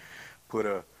 Sometimes you'd put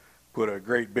a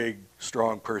great big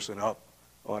strong person up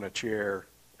on a chair,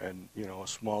 and a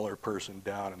smaller person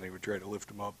down, and they would try to lift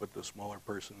him up, but the smaller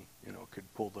person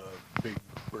could pull the big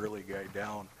burly guy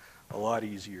down a lot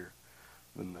easier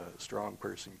than the strong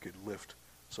person could lift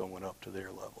someone up to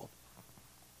their level.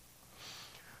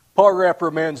 Paul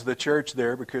reprimands the church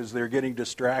there because they're getting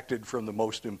distracted from the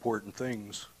most important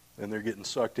things, and they're getting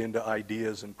sucked into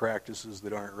ideas and practices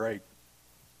that aren't right.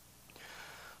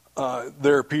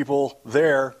 There are people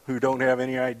there who don't have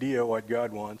any idea what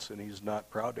God wants, and he's not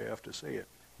proud to have to say it.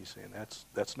 He's saying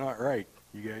that's not right.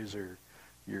 You guys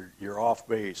you're off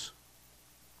base.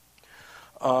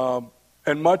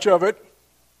 And much of it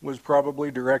was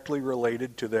probably directly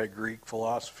related to that Greek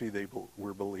philosophy they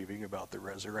were believing about the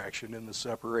resurrection and the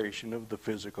separation of the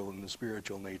physical and the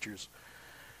spiritual natures.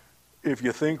 If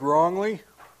you think wrongly,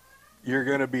 you're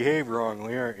going to behave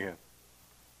wrongly, aren't you?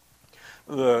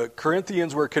 The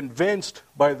Corinthians were convinced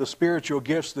by the spiritual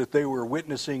gifts that they were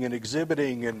witnessing and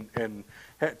exhibiting and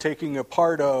taking a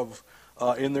part of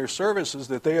in their services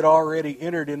that they had already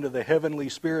entered into the heavenly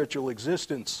spiritual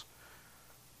existence.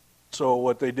 So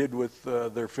what they did with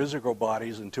their physical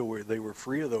bodies until they were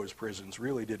free of those prisons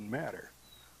really didn't matter.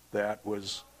 That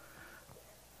was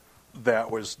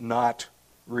not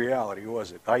reality,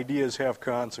 was it? Ideas have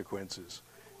consequences.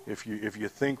 If you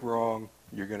think wrong,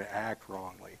 you're going to act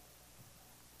wrongly.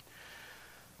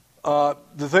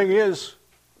 The thing is,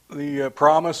 the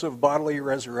promise of bodily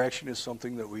resurrection is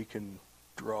something that we can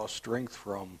draw strength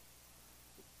from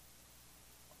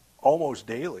almost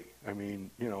daily. I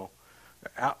mean,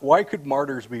 why could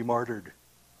martyrs be martyred?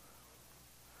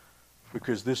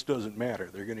 Because this doesn't matter.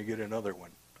 They're going to get another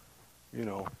one.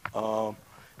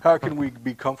 How can we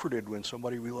be comforted when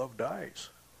somebody we love dies?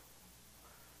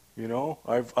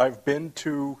 I've been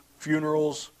to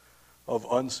funerals of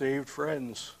unsaved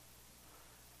friends,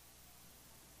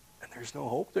 and there's no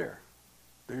hope there.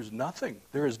 There's nothing.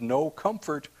 There is no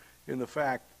comfort in the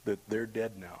fact that they're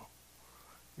dead now.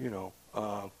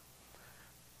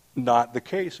 Not the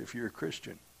case if you're a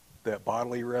Christian. That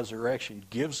bodily resurrection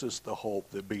gives us the hope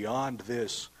that beyond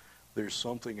this, there's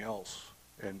something else.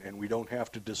 And we don't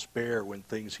have to despair when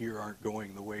things here aren't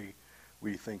going the way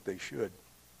we think they should.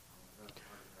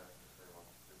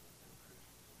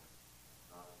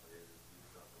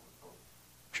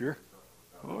 Sure.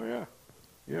 Oh, yeah.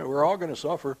 Yeah, we're all going to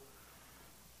suffer.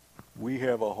 We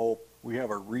have a hope. We have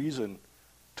a reason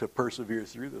to persevere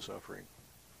through the suffering.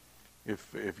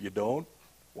 If you don't,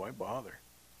 why bother?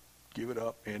 Give it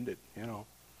up, end it,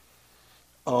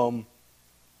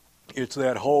 It's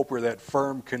that hope or that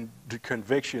firm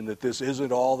conviction that this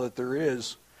isn't all that there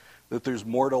is, that there's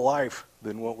more to life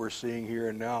than what we're seeing here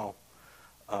and now,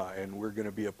 and we're going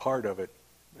to be a part of it,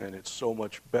 and it's so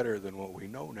much better than what we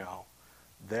know now.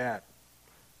 That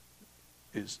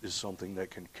is something that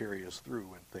can carry us through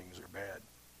when things are bad.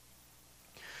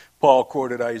 Paul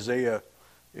quoted Isaiah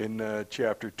in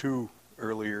chapter 2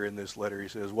 earlier in this letter. He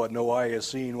says, "What no eye has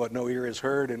seen, what no ear has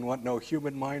heard, and what no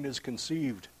human mind has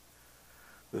conceived,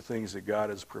 the things that God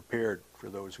has prepared for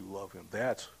those who love him."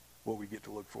 That's what we get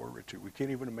to look forward to. We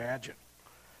can't even imagine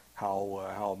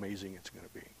how amazing it's going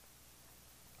to be.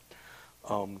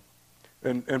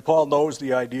 And Paul knows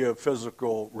the idea of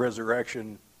physical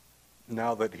resurrection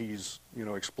now that he's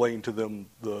explained to them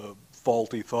the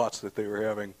faulty thoughts that they were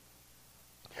having.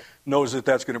 Knows that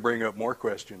that's going to bring up more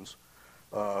questions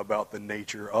about the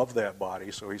nature of that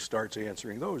body, so he starts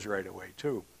answering those right away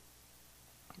too.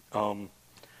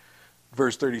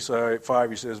 Verse 35,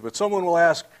 he says, "But someone will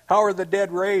ask, how are the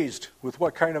dead raised? With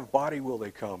what kind of body will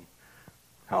they come?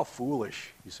 How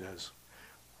foolish," he says.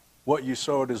 "What you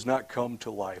sow does not come to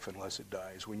life unless it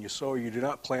dies. When you sow, you do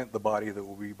not plant the body that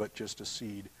will be but just a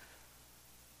seed.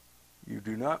 You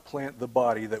do not plant the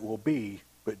body that will be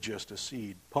but just a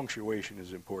seed." Punctuation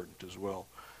is important as well.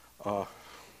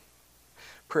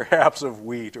 Perhaps of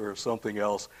wheat or of something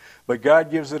else. But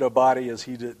God gives it a body as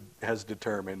he has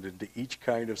determined, and to each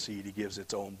kind of seed he gives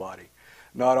its own body.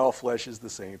 Not all flesh is the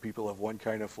same. People have one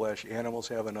kind of flesh, animals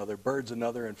have another, birds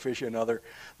another, and fish another.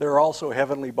 There are also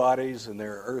heavenly bodies and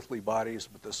there are earthly bodies,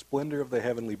 but the splendor of the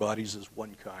heavenly bodies is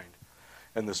one kind,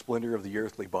 and the splendor of the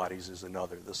earthly bodies is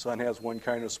another. The sun has one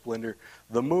kind of splendor,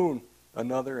 the moon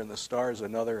another, and the stars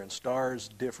another, and stars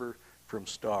differ from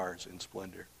stars in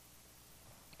splendor.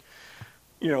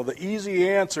 The easy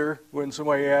answer when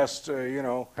somebody asks,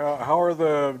 how are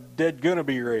the dead going to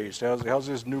be raised? How's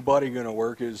this new body going to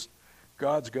work? Is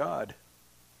God's God.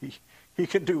 He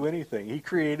can do anything. He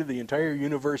created the entire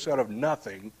universe out of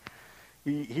nothing.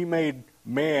 He made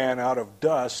man out of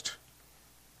dust.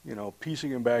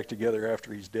 Piecing him back together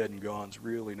after he's dead and gone is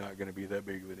really not going to be that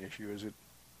big of an issue, is it?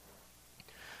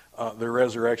 The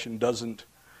resurrection doesn't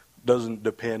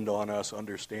depend on us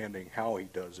understanding how he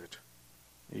does it.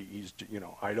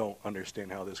 I don't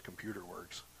understand how this computer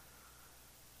works.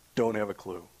 Don't have a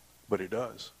clue, but it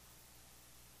does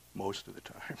most of the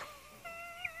time.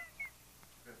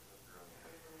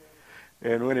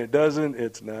 And when it doesn't,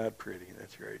 it's not pretty.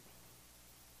 That's right.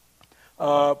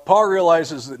 Paul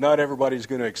realizes that not everybody's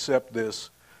going to accept this,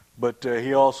 but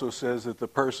he also says that the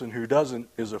person who doesn't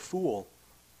is a fool.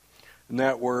 And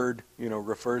that word,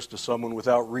 refers to someone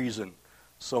without reason,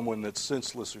 someone that's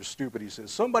senseless or stupid. He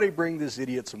says, somebody bring this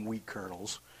idiot some wheat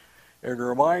kernels and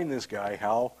remind this guy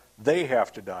how they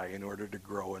have to die in order to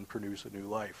grow and produce a new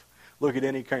life. Look at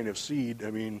any kind of seed.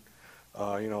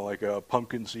 Like a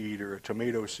pumpkin seed or a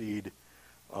tomato seed.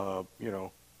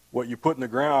 What you put in the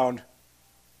ground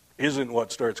isn't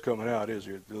what starts coming out, is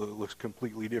it? It looks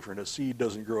completely different. A seed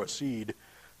doesn't grow a seed.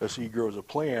 A seed grows a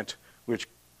plant, which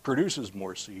produces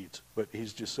more seeds. But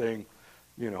he's just saying,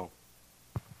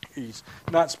 he's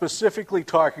not specifically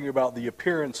talking about the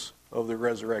appearance of the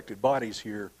resurrected bodies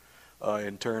here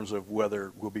in terms of whether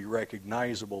it will be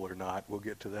recognizable or not. We'll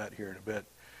get to that here in a bit.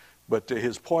 But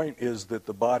his point is that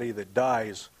the body that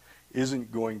dies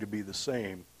isn't going to be the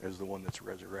same as the one that's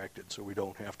resurrected. So we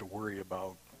don't have to worry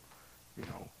about,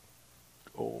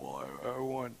 I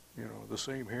want, the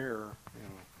same hair.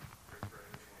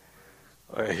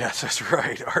 Yes, that's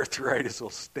right. Arthritis will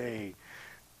stay.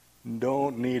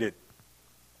 Don't need it.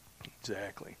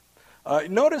 Exactly.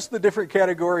 Notice the different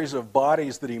categories of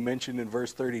bodies that he mentioned in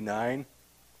verse 39.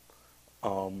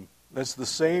 That's the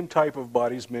same type of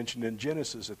bodies mentioned in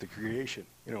Genesis at the creation.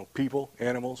 People,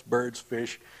 animals, birds,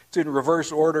 fish. It's in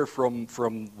reverse order from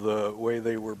the way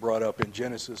they were brought up in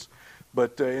Genesis.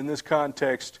 But in this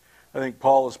context, I think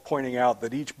Paul is pointing out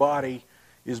that each body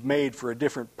is made for a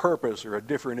different purpose or a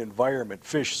different environment.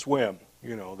 Fish swim.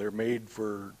 They're made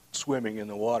for swimming in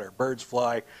the water. Birds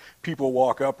fly. People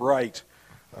walk upright.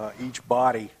 Each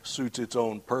body suits its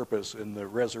own purpose, and the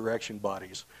resurrection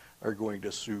bodies are going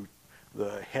to suit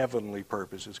the heavenly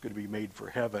purpose. It's going to be made for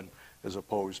heaven as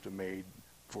opposed to made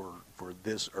for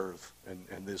this earth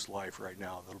and this life right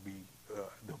now.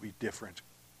 They'll be different.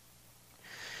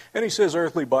 And he says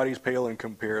earthly bodies pale in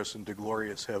comparison to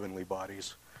glorious heavenly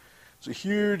bodies. There's a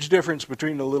huge difference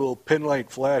between the little pinlight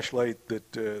flashlight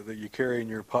that you carry in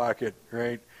your pocket,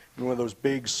 right? And one of those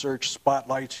big search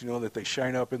spotlights, that they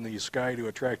shine up in the sky to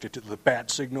attract it to the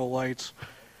bat signal lights.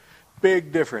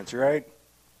 Big difference, right?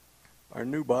 Our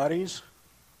new bodies,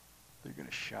 they're going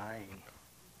to shine.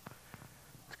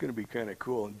 It's going to be kind of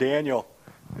cool. In Daniel,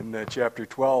 in chapter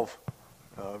 12,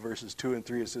 verses 2 and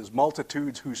 3, it says,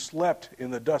 multitudes who slept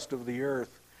in the dust of the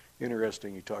earth.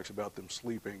 Interesting, he talks about them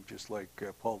sleeping, just like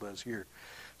Paul does here.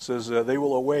 It says, they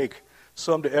will awake,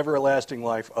 some to everlasting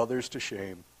life, others to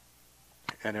shame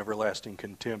and everlasting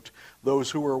contempt.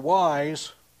 Those who were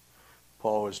wise,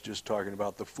 Paul was just talking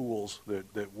about the fools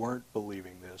that weren't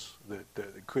believing this,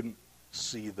 that couldn't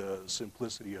see the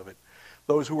simplicity of it.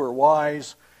 Those who are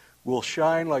wise will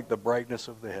shine like the brightness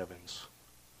of the heavens,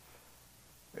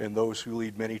 and those who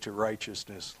lead many to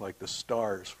righteousness like the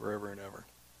stars forever and ever.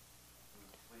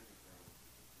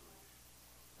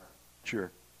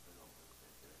 Sure.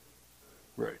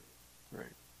 Right.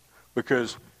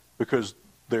 Because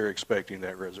they're expecting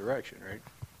that resurrection, right?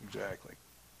 Exactly.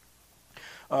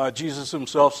 Jesus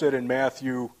himself said in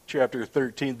Matthew chapter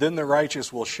 13, then the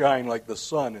righteous will shine like the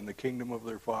sun in the kingdom of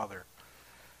their Father.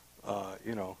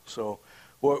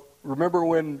 Remember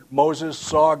when Moses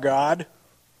saw God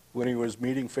when he was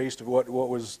meeting face to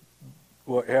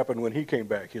what happened when he came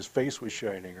back? His face was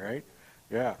shining, right?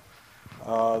 Yeah.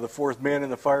 The fourth man in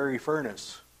the fiery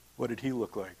furnace, what did he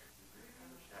look like?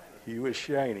 He was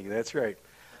shining, that's right.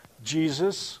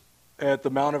 Jesus at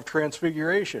the Mount of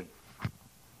Transfiguration,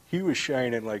 he was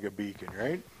shining like a beacon,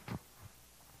 right?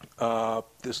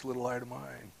 This little light of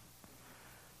mine,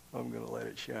 I'm going to let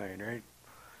it shine, right?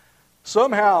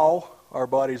 Somehow, our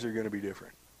bodies are going to be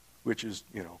different, which is,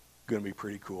 going to be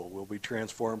pretty cool. We'll be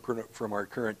transformed from our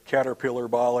current caterpillar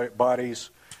bodies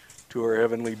to our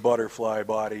heavenly butterfly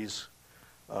bodies.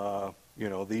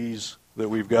 These that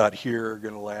we've got here are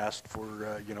going to last for,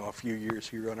 a few years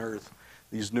here on Earth.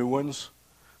 These new ones,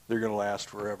 they're going to last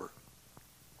forever.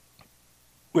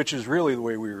 Which is really the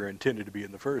way we were intended to be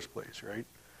in the first place, right?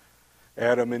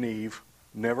 Adam and Eve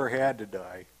never had to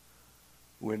die.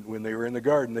 When they were in the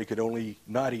garden, they could only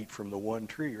not eat from the one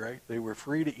tree, right? They were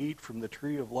free to eat from the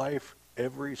tree of life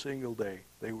every single day.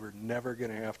 They were never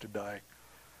going to have to die.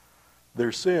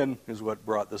 Their sin is what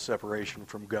brought the separation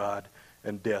from God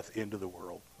and death into the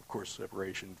world. Of course,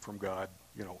 separation from God,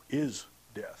 is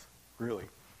death, really.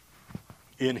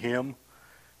 In Him,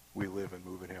 we live and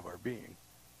move and have our being.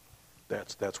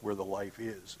 That's where the life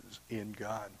is in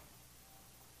God.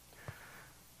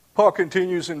 Paul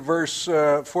continues in verse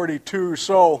 42,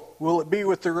 so will it be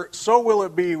with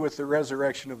the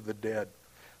resurrection of the dead.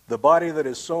 The body that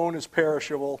is sown is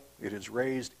perishable, it is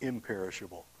raised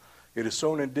imperishable. It is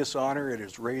sown in dishonor, it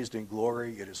is raised in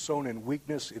glory. It is sown in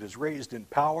weakness, it is raised in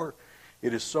power.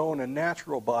 It is sown a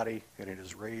natural body, and it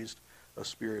is raised a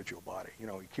spiritual body.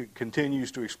 He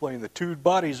continues to explain the two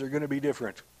bodies are going to be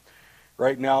different.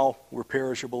 Right now, we're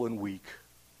perishable and weak.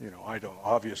 I don't,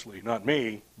 obviously, not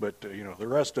me, but, the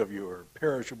rest of you are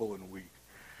perishable and weak.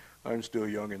 I'm still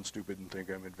young and stupid and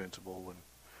think I'm invincible. And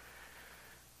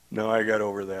no, I got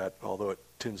over that, although it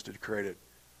tends to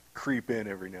creep in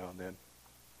every now and then.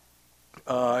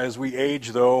 As we age,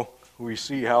 though, we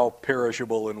see how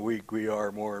perishable and weak we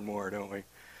are more and more, don't we?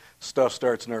 Stuff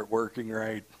starts not working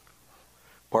right.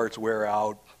 Parts wear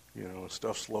out.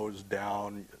 Stuff slows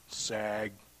down,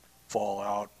 sag, fall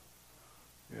out.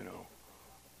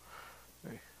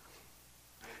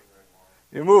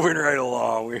 You're moving right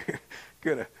along.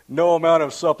 No amount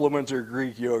of supplements or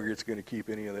Greek yogurt's going to keep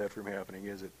any of that from happening,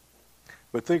 is it?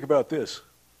 But think about this.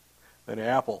 An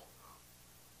apple,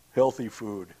 healthy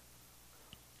food.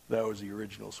 That was the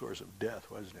original source of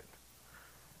death, wasn't it?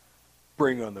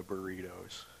 Bring on the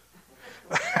burritos.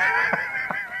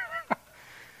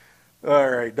 All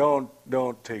right,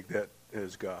 don't take that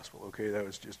as gospel, okay? That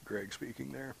was just Greg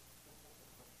speaking there.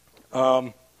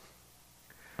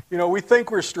 We think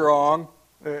we're strong,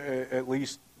 at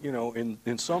least,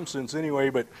 in some sense anyway,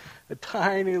 but a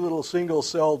tiny little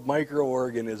single-celled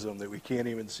microorganism that we can't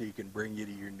even see can bring you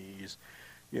to your knees.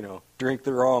 Drink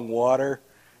the wrong water,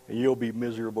 and you'll be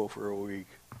miserable for a week.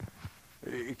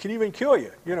 It can even kill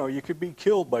you. You could be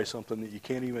killed by something that you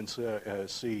can't even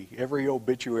see. Every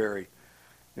obituary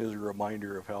is a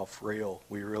reminder of how frail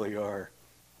we really are.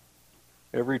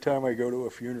 Every time I go to a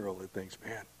funeral, it thinks,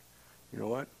 man, you know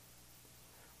what?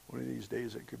 One of these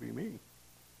days it could be me.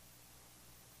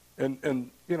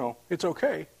 And it's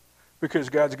okay, because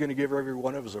God's going to give every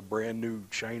one of us a brand new,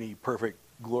 shiny, perfect,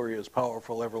 glorious,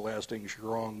 powerful, everlasting,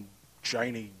 strong,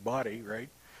 shiny body, right?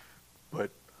 But,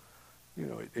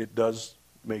 it does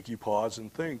make you pause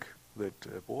and think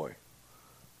that, boy,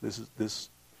 this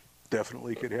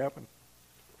definitely could happen.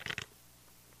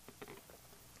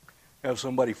 Have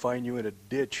somebody find you in a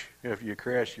ditch after you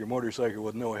crashed your motorcycle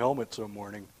with no helmet some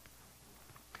morning.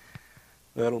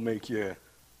 That'll make you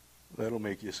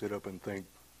sit up and think,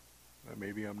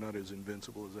 maybe I'm not as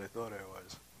invincible as I thought I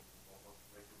was.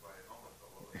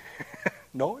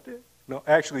 No, it did. No,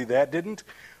 actually, that didn't.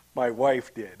 My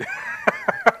wife did.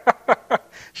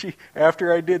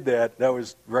 After I did that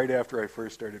was right after I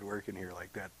first started working here,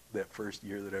 like that first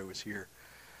year that I was here.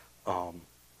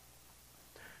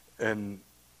 And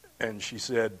she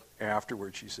said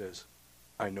afterwards, she says,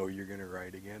 I know you're going to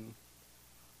ride again,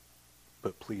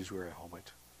 but please wear a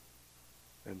helmet.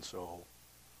 And so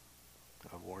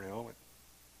I've worn a helmet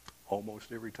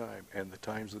almost every time. And the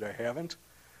times that I haven't,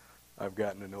 I've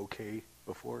gotten an okay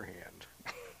beforehand.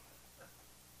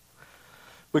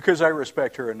 Because I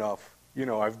respect her enough. You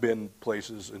know, I've been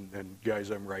places and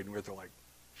guys I'm riding with are like,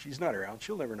 she's not around,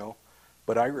 she'll never know.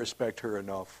 But I respect her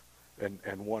enough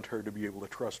and want her to be able to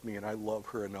trust me, and I love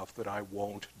her enough that I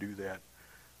won't do that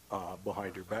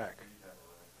behind her back.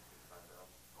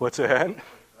 What's that?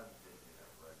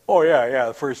 Oh, yeah,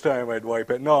 the first time I'd wipe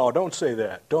it. No, don't say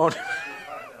that. Don't.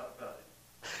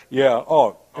 Yeah,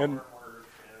 and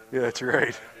yeah, that's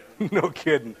right. No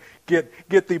kidding.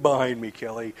 Get thee behind me,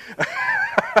 Kelly.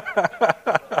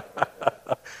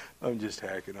 I'm just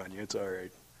hacking on you. It's all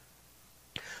right.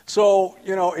 So,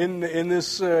 you know, in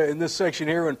this section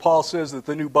here, when Paul says that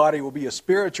the new body will be a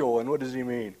spiritual, and what does he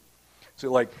mean? Is it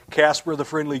like Casper the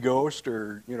Friendly Ghost,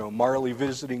 or Marley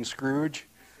visiting Scrooge?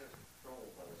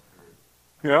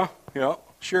 Yeah,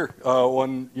 sure.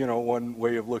 One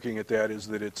way of looking at that is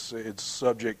that it's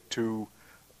subject to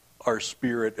our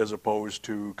spirit as opposed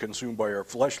to consumed by our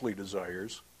fleshly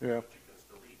desires. Yeah.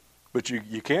 But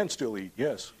you can still eat,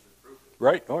 yes.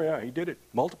 Right? Oh, yeah, he did it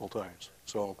multiple times.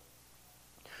 So,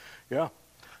 yeah.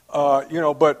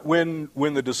 But when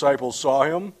the disciples saw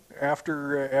him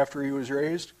after he was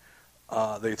raised,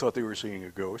 they thought they were seeing a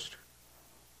ghost.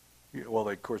 Well,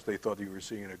 of course, they thought they were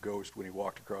seeing a ghost when he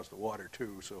walked across the water,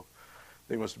 too. So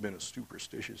they must have been a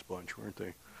superstitious bunch, weren't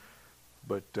they?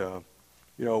 But,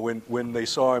 when they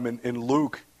saw him in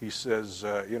Luke, he says,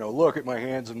 look at my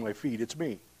hands and my feet. It's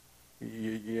me.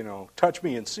 Touch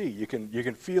me and see. You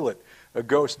can feel it. A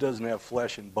ghost doesn't have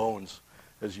flesh and bones,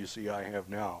 as you see I have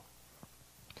now.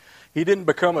 He didn't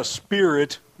become a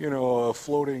spirit, a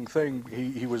floating thing.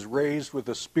 He was raised with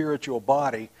a spiritual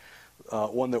body,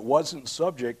 one that wasn't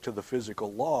subject to the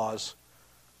physical laws,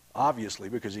 obviously,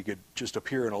 because he could just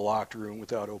appear in a locked room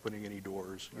without opening any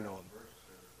doors.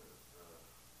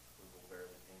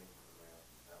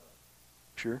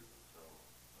 Sure.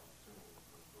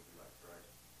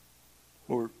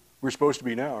 Well, we're supposed to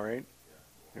be now, right?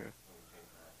 Yeah.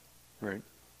 Right.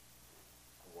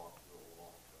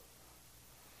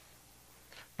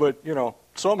 But,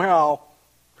 somehow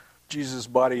Jesus'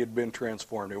 body had been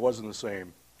transformed. It wasn't the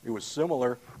same. It was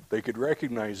similar. They could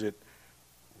recognize it.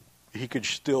 He could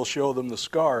still show them the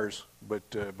scars, but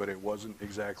it wasn't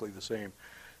exactly the same.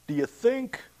 Do you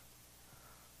think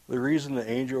the reason the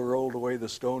angel rolled away the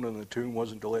stone in the tomb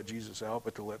wasn't to let Jesus out,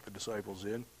 but to let the disciples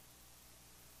in?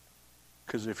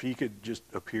 Because if he could just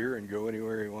appear and go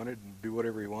anywhere he wanted and do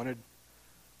whatever he wanted,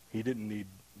 he didn't need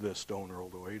the stone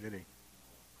rolled away, did he?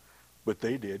 But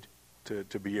they did,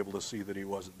 to be able to see that he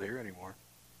wasn't there anymore.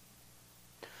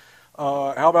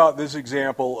 How about this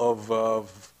example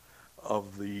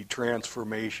of the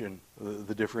transformation,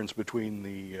 the difference between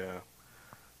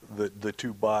the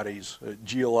two bodies? A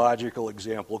geological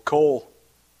example. Coal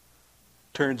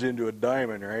turns into a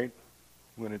diamond, right?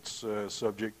 When it's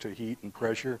subject to heat and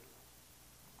pressure.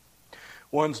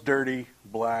 One's dirty,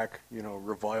 black,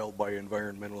 reviled by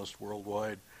environmentalists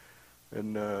worldwide.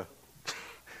 And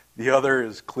the other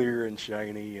is clear and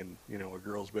shiny and, a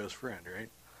girl's best friend, right?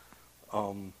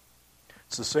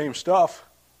 It's the same stuff.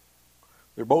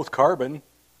 They're both carbon.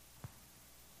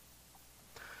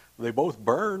 They both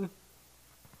burn.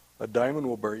 A diamond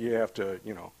will burn. You have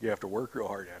to work real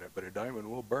hard at it, but a diamond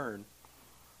will burn.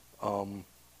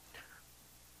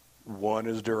 One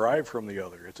is derived from the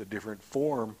other. It's a different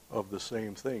form of the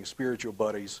same thing. Spiritual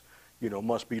bodies,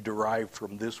 must be derived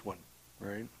from this one,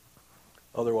 right?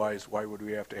 Otherwise, why would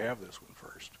we have to have this one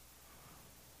first?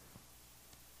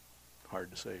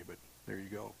 Hard to say, but there you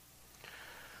go.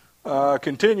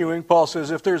 Continuing, Paul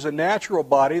says, if there's a natural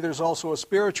body, there's also a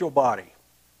spiritual body.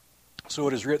 So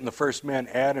it is written, the first man,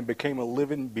 Adam, became a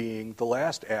living being, the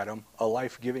last Adam, a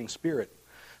life-giving spirit.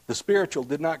 The spiritual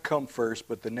did not come first,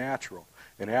 but the natural,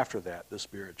 and after that, the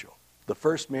spiritual. The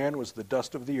first man was the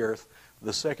dust of the earth,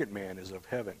 the second man is of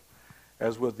heaven.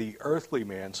 As with the earthly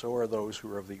man, so are those who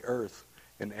are of the earth,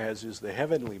 and as is the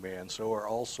heavenly man, so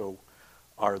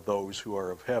are those who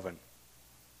are of heaven.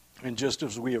 And just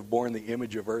as we have borne the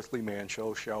image of earthly man,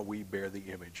 so shall we bear the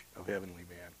image of heavenly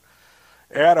man.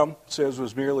 Adam, it says,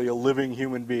 was merely a living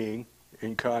human being,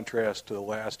 in contrast to the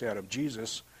last Adam,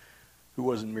 Jesus, who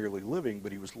wasn't merely living,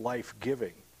 but he was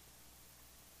life-giving.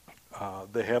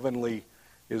 The heavenly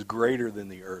is greater than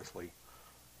the earthly.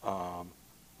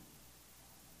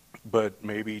 But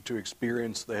maybe to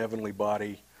experience the heavenly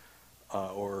body,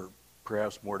 or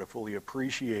perhaps more to fully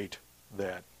appreciate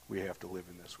that, we have to live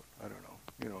in this one. I don't know.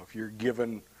 You know, if you're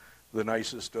given the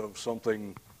nicest of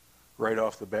something right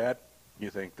off the bat, you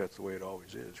think that's the way it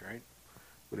always is, right?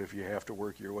 But if you have to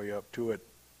work your way up to it,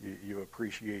 you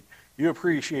appreciate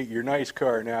your nice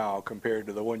car now compared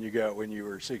to the one you got when you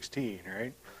were 16,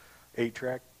 right?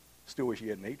 8-track. Still wish you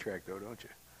had an 8-track though, don't you?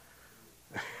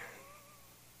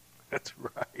 That's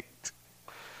right.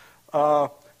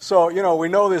 So, you know, we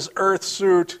know this earth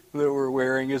suit that we're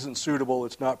wearing isn't suitable.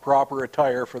 It's not proper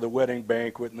attire for the wedding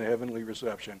banquet and the heavenly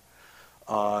reception.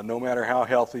 No matter how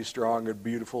healthy, strong, and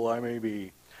beautiful I may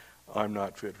be, I'm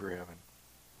not fit for heaven.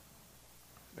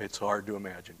 It's hard to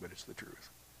imagine, but it's the truth.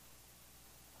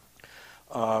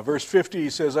 Verse 50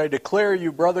 says, I declare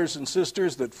you, brothers and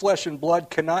sisters, that flesh and blood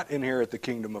cannot inherit the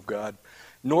kingdom of God,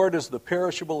 nor does the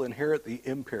perishable inherit the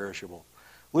imperishable.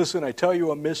 Listen, I tell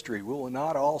you a mystery. We will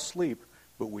not all sleep,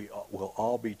 but we will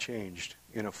all be changed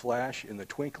in a flash, in the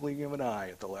twinkling of an eye,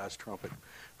 at the last trumpet.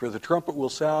 For the trumpet will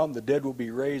sound, the dead will be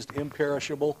raised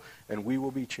imperishable, and we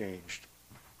will be changed.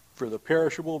 For the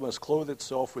perishable must clothe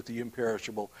itself with the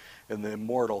imperishable, and the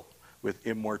immortal with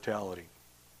immortality.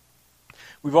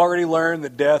 We've already learned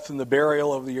that death and the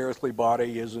burial of the earthly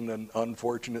body isn't an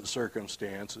unfortunate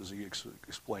circumstance, as he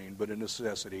explained, but a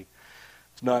necessity.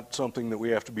 It's not something that we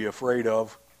have to be afraid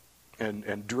of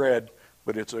and dread,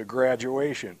 but it's a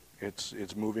graduation.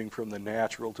 It's moving from the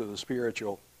natural to the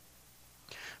spiritual.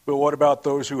 But what about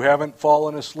those who haven't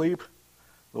fallen asleep?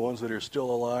 The ones that are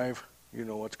still alive? You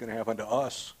know what's going to happen to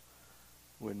us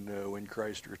when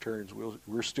Christ returns.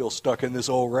 We're still stuck in this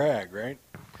old rag, right?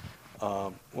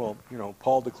 Well, you know,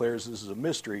 Paul declares this is a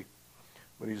mystery,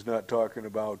 but he's not talking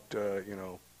about,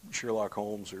 Sherlock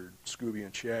Holmes or Scooby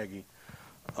and Shaggy.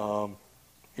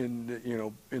 In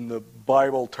the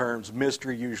Bible terms,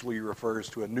 mystery usually refers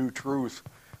to a new truth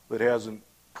that hasn't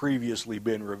previously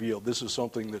been revealed. This is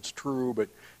something that's true, but,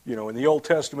 you know, in the Old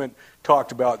Testament,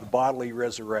 talked about the bodily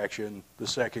resurrection, the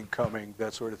second coming,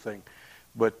 that sort of thing.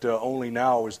 But only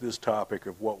now is this topic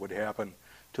of what would happen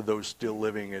to those still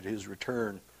living at his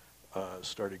return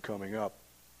started coming up.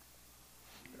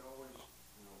 You always,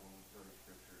 when you study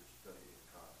Scripture, study in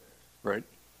context. Right.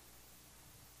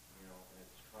 And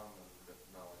it's common that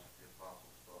knowledge the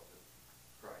apostles thought that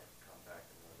Christ would come back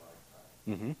in their lifetime.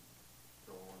 Mm-hmm.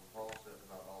 So when Paul said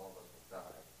not all of us will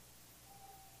die,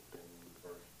 in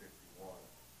verse 51,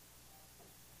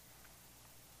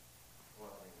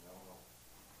 well, I don't know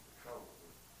the trouble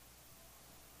with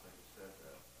when he said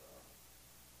that,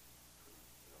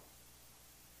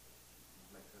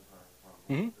 makes sense on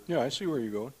Mm-hmm. Yeah, I see where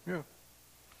you're going. Yeah.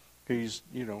 He's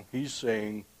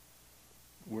saying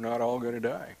we're not all going to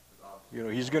die. You know,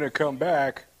 he's going to come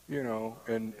back,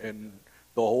 and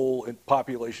the whole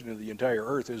population of the entire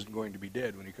earth isn't going to be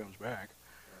dead when he comes back.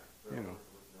 Was he speaking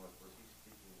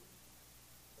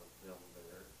of them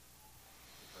there?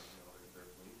 Their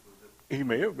belief? Was it? He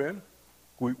may have been.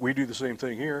 We do the same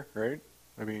thing here, right?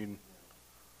 I mean,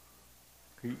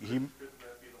 he Couldn't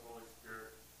that be the Holy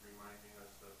Spirit reminding us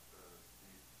that the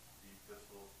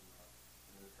epistles in the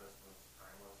New Testament is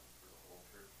timeless for the whole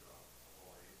church throughout the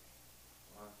whole age?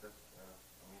 Well, if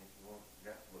you want,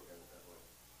 you have to look at it that way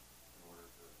in order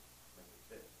to make it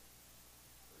fit.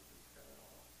 But it's kind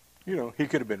of he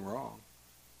could have been wrong.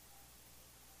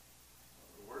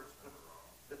 The word's never wrong.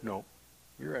 No,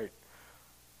 you're right.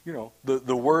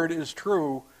 The word is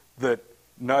true that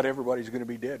not everybody's going to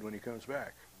be dead when he comes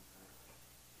back.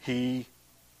 And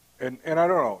I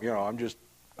don't know,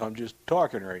 I'm just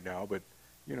talking right now, but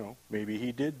maybe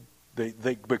he did.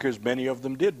 They because many of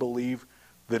them did believe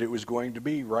that it was going to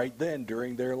be right then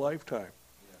during their lifetime.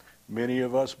 Yeah. Many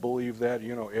of us believe that.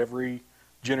 Every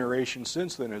generation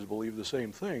since then has believed the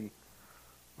same thing.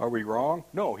 Are we wrong?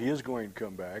 No, he is going to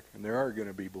come back, and there are going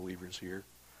to be believers here.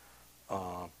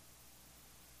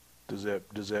 Does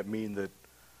that mean that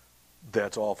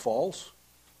that's all false?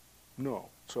 No.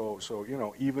 So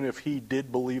even if he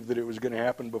did believe that it was going to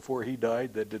happen before he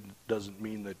died, that doesn't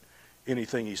mean that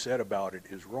anything he said about it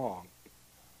is wrong.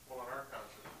 Well, in our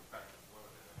concept of time is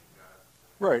limited, and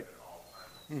God Right. at all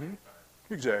times at the same time.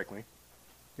 Exactly.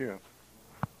 Yeah.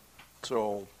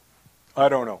 So, I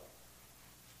don't know.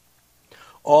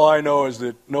 All I know is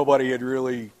that nobody had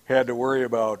really had to worry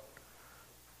about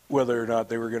whether or not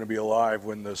they were going to be alive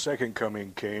when the second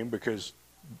coming came, because,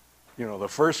 the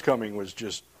first coming was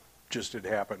just had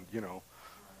happened,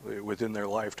 within their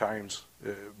lifetimes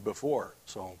before.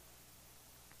 So,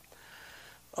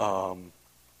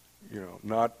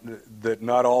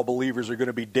 not all believers are going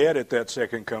to be dead at that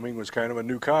second coming was kind of a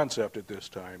new concept at this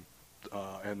time.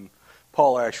 And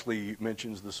Paul actually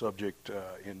mentions the subject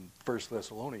in 1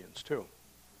 Thessalonians too.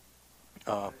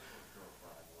 Go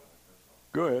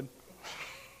ahead.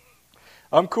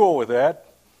 I'm cool with that.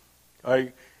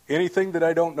 Anything that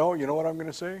I don't know, you know what I'm going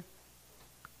to say?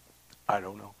 I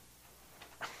don't know.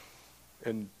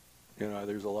 And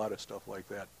there's a lot of stuff like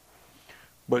that.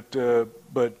 But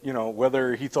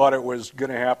whether he thought it was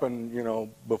going to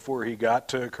happen, before he got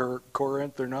to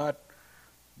Corinth or not,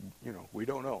 we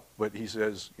don't know. But he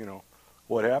says,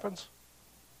 what happens?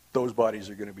 Those bodies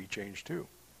are going to be changed too.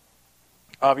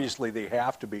 Obviously, they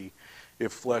have to be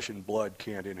if flesh and blood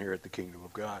can't inherit the kingdom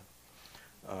of God.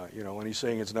 When he's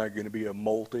saying it's not going to be a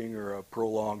molting or a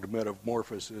prolonged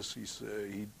metamorphosis, he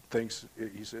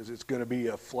says it's going to be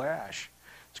a flash.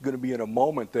 It's going to be in a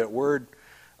moment. That word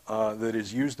that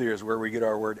is used there is where we get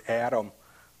our word atom,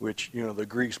 which, the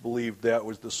Greeks believed that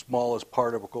was the smallest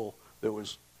particle that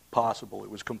was possible. It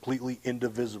was completely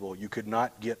indivisible. You could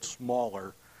not get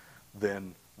smaller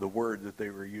than the word that they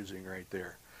were using right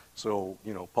there. So,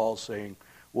 Paul's saying,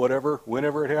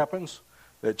 whenever it happens,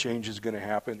 that change is going to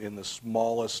happen in the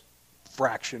smallest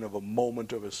fraction of a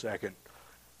moment of a second,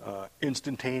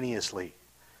 instantaneously,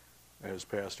 as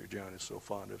Pastor John is so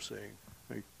fond of saying.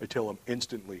 I tell him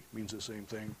instantly means the same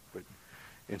thing, but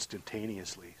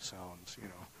instantaneously sounds,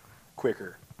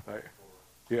 quicker.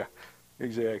 Yeah,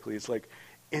 exactly. It's like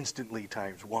instantly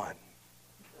times 1.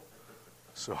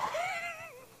 So,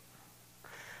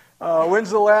 when's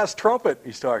the last trumpet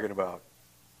he's talking about?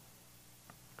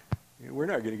 We're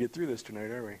not going to get through this tonight,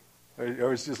 are we? I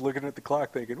was just looking at the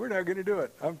clock thinking, we're not going to do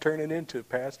it. I'm turning into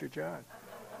Pastor John.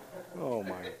 Oh,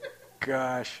 my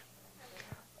gosh.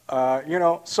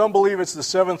 Some believe it's the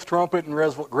 7th trumpet in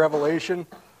Revelation.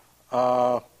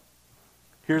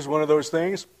 Here's one of those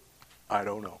things. I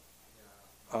don't know.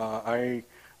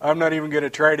 I'm not even going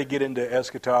to try to get into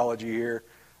eschatology here.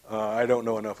 I don't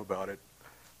know enough about it.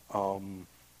 I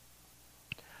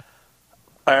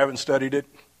haven't studied it.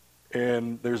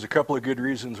 And there's a couple of good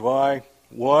reasons why.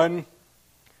 One,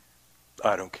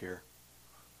 I don't care.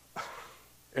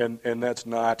 And that's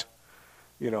not,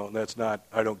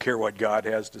 I don't care what God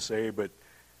has to say, but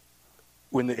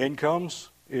when the end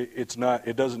comes, it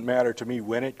doesn't matter to me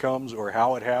when it comes or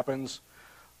how it happens.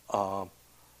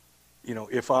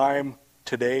 If I'm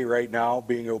today, right now,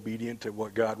 being obedient to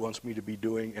what God wants me to be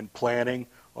doing and planning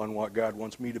on what God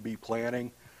wants me to be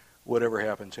planning, whatever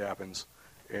happens, happens.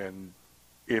 And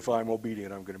if I'm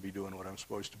obedient, I'm going to be doing what I'm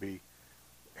supposed to be,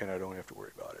 and I don't have to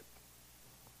worry about it.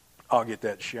 I'll get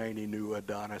that shiny new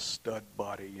Adonis stud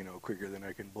body, quicker than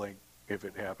I can blink if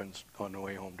it happens on the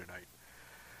way home tonight.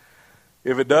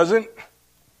 If it doesn't,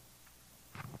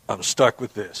 I'm stuck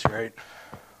with this, right?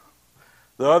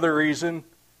 The other reason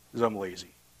is I'm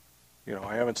lazy.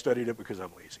 I haven't studied it because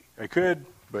I'm lazy. I could,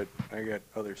 but I got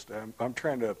other stuff. I'm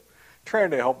trying to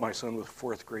help my son with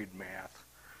 4th grade math.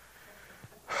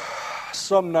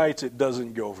 Some nights it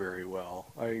doesn't go very well.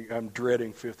 I'm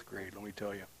dreading 5th grade, let me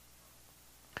tell you.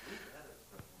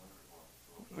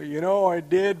 I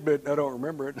did, but I don't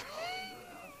remember it.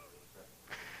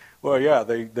 Well, yeah,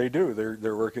 they do.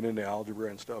 They're working into algebra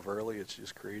and stuff early. It's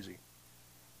just crazy.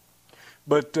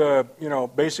 But,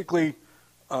 basically,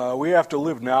 we have to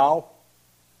live now,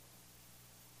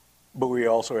 but we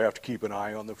also have to keep an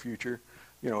eye on the future.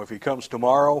 If he comes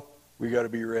tomorrow, we got to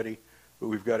be ready. But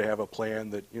we've got to have a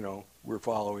plan that, we're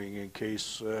following in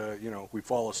case, we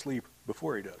fall asleep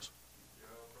before he does.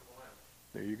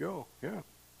 There you go, yeah.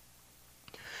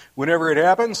 Whenever it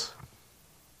happens,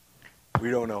 we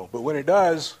don't know. But when it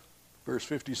does, verse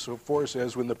 54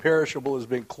 says, when the perishable has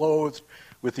been clothed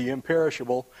with the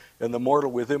imperishable and the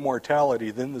mortal with immortality,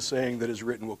 then the saying that is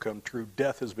written will come true.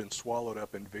 Death has been swallowed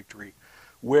up in victory.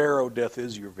 Where, O death,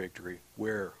 is your victory?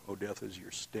 Where, O death, is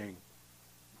your sting?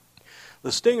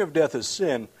 The sting of death is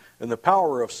sin, and the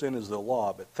power of sin is the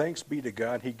law. But thanks be to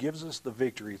God, he gives us the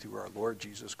victory through our Lord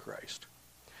Jesus Christ.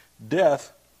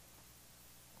 Death,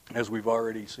 as we've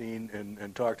already seen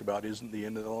and talked about, isn't the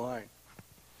end of the line.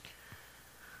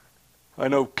 I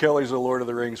know Kelly's a Lord of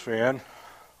the Rings fan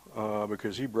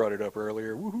because he brought it up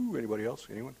earlier. Woohoo! Anybody else?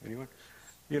 Anyone?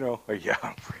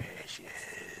 Yeah,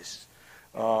 precious.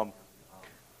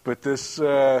 But this,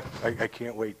 I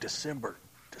can't wait. December.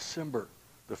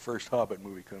 The first Hobbit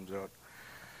movie comes out.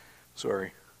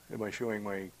 Sorry, am I showing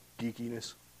my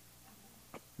geekiness?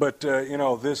 But,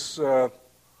 this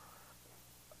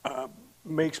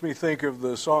makes me think of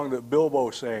the song that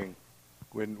Bilbo sang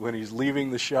when he's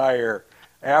leaving the Shire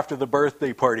after the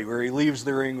birthday party where he leaves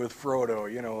the ring with Frodo,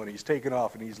 and he's taken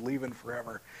off and he's leaving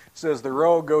forever. It says, the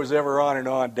road goes ever on and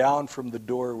on, down from the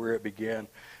door where it began.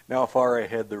 Now far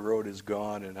ahead the road is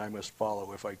gone, and I must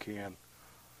follow if I can,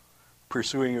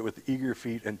 pursuing it with eager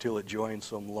feet until it joins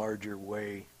some larger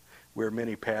way where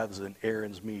many paths and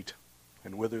errands meet.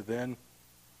 And whither then?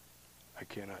 I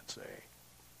cannot say.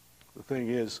 The thing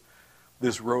is,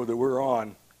 this road that we're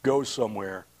on goes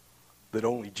somewhere that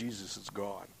only Jesus has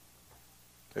gone,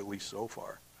 at least so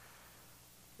far.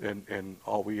 And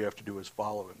all we have to do is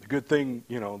follow him. The good thing,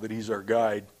 that he's our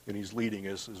guide and he's leading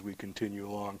us as we continue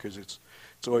along, because it's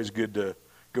always good to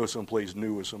go someplace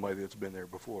new with somebody that's been there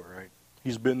before, right?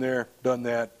 He's been there, done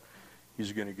that.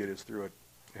 He's going to get us through it,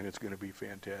 and it's going to be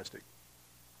fantastic.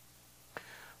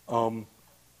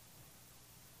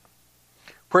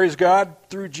 Praise God,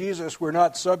 through Jesus, we're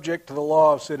not subject to the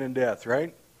law of sin and death,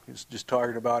 right? He's just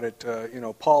talking about it.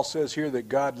 Paul says here that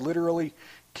God literally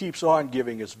keeps on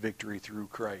giving us victory through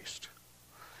Christ.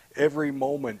 Every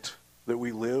moment that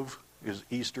we live is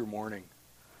Easter morning.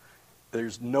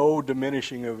 There's no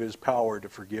diminishing of his power to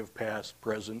forgive past,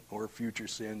 present, or future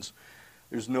sins.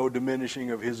 There's no diminishing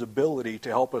of his ability to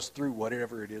help us through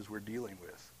whatever it is we're dealing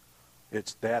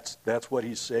with. That's what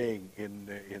he's saying in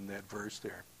that verse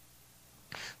there.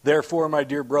 Therefore, my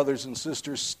dear brothers and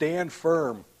sisters, stand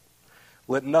firm.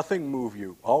 Let nothing move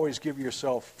you. Always give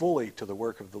yourself fully to the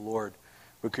work of the Lord,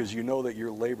 because you know that your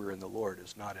labor in the Lord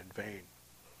is not in vain.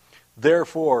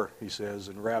 Therefore, he says,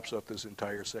 and wraps up this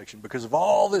entire section, because of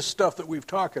all this stuff that we've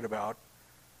talked about,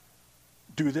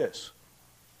 do this.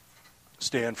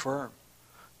 Stand firm.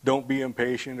 Don't be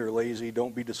impatient or lazy.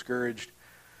 Don't be discouraged.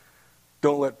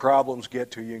 Don't let problems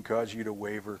get to you and cause you to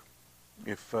waver.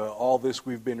 If all this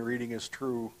we've been reading is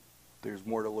true, there's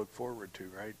more to look forward to,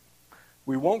 right?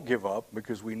 We won't give up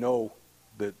because we know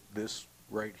that this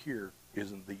right here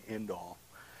isn't the end all.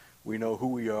 We know who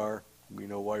we are, we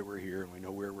know why we're here, and we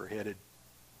know where we're headed.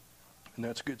 And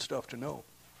that's good stuff to know.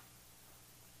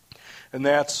 And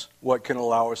that's what can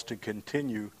allow us to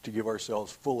continue to give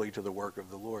ourselves fully to the work of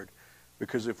the Lord.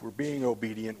 Because if we're being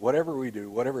obedient, whatever we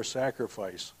do, whatever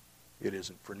sacrifice, it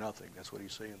isn't for nothing. That's what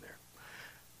he's saying there.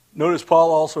 Notice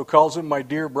Paul also calls them my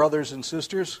dear brothers and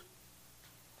sisters.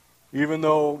 Even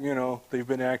though, they've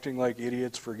been acting like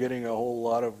idiots, forgetting a whole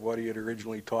lot of what he had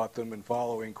originally taught them and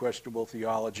following questionable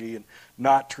theology and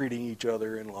not treating each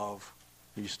other in love,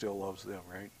 he still loves them,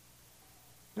 right?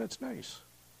 That's nice.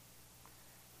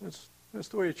 That's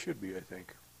the way it should be, I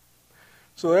think.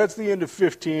 So that's the end of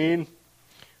 15.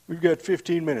 We've got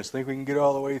 15 minutes. Think we can get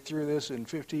all the way through this in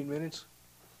 15 minutes?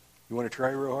 You want to try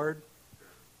real hard?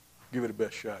 Give it a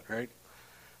best shot, right?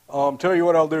 Tell you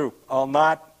what I'll do. I'll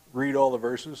not read all the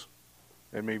verses,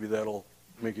 and maybe that'll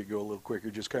make it go a little quicker.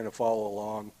 Just kind of follow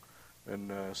along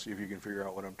and see if you can figure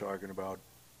out what I'm talking about.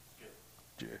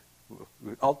 You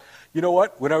know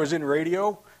what? When I was in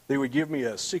radio, they would give me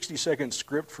a 60-second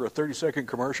script for a 30-second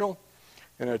commercial,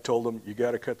 and I told them, you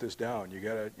got to cut this down. You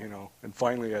got to, and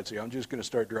finally I'd say, I'm just going to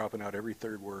start dropping out every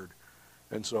third word.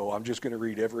 And so I'm just going to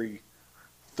read every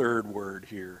third word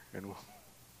here. And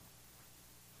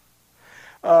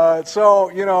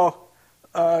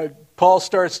Paul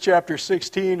starts chapter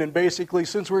 16, and basically,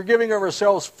 since we're giving of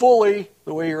ourselves fully,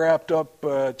 the way he wrapped up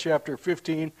chapter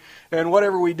 15, and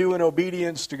whatever we do in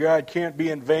obedience to God can't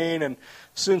be in vain, and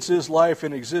since his life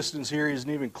and existence here isn't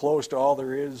even close to all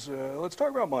there is, let's talk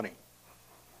about money.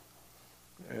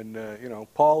 And,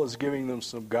 Paul is giving them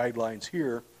some guidelines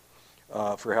here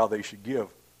for how they should give.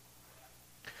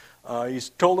 He's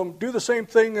told them, do the same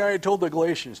thing I told the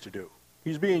Galatians to do.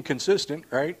 He's being consistent,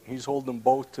 right? He's holding them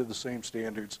both to the same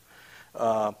standards.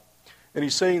 And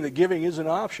he's saying that giving isn't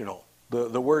optional.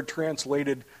 The word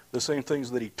translated the same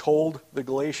things that he told the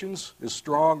Galatians is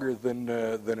stronger than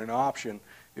an option.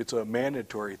 It's a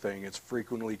mandatory thing. It's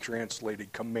frequently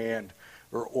translated command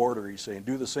or order. He's saying,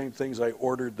 do the same things I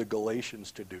ordered the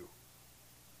Galatians to do.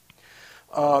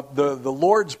 The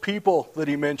Lord's people that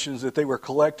he mentions that they were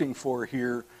collecting for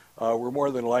here were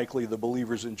more than likely the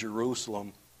believers in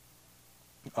Jerusalem.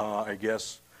 I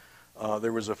guess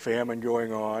there was a famine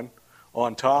going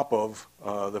on top of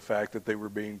the fact that they were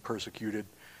being persecuted,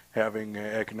 having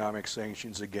economic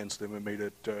sanctions against them. It made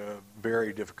it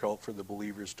very difficult for the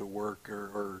believers to work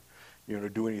or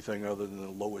do anything other than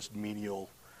the lowest menial,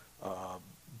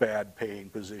 bad-paying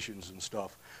positions and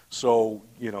stuff. So,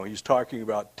 he's talking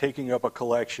about taking up a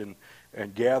collection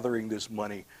and gathering this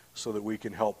money so that we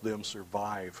can help them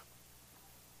survive.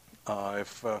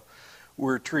 If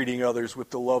we're treating others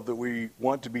with the love that we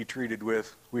want to be treated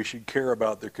with, we should care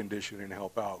about their condition and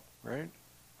help out, right?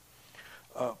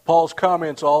 Paul's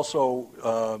comments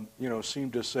also,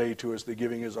 seem to say to us that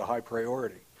giving is a high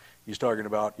priority. He's talking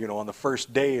about, on the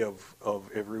first day of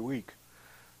every week.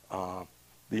 The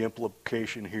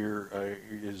implication here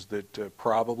is that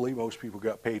probably most people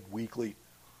got paid weekly.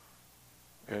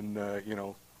 And,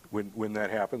 when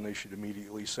that happened, they should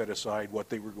immediately set aside what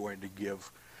they were going to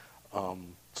give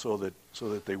so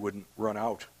that they wouldn't run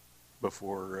out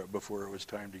before it was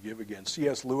time to give again.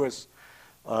 C.S. Lewis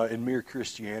in Mere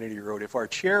Christianity wrote, "If our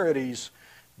charities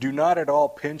do not at all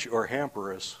pinch or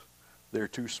hamper us, they're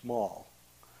too small.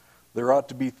 There ought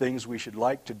to be things we should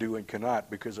like to do and cannot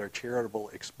because our charitable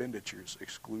expenditures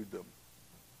exclude them."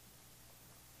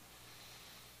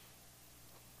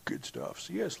 Good stuff.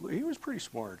 C.S. he was pretty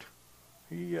smart.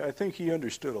 I think he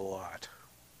understood a lot.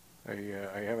 I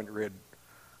haven't read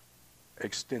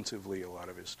extensively a lot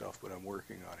of his stuff, but I'm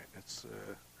working on it. It's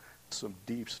some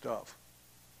deep stuff.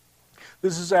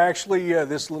 This is actually,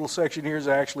 this little section here is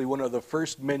actually one of the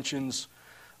first mentions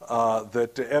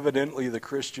that evidently the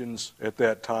Christians at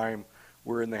that time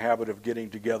were in the habit of getting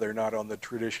together, not on the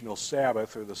traditional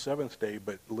Sabbath or the seventh day,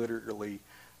 but literally,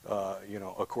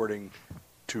 according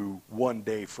to one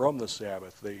day from the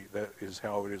Sabbath. That is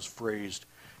how it is phrased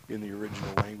in the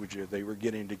original language. They were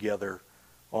getting together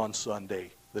on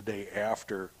Sunday, the day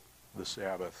after the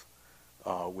Sabbath,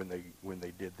 when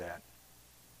they did that.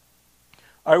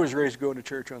 I was raised going to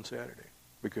church on Saturday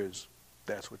because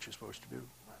that's what you're supposed to do.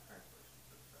 My translation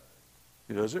says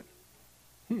Saturday. Does it?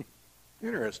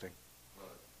 Interesting.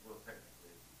 Well,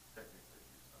 technically it's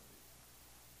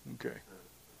Sunday. Okay.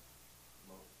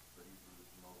 The Hebrew is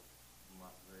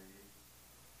Matzei,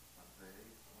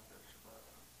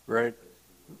 Right.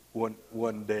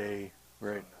 One day.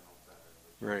 Right.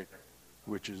 Right.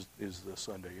 Which is the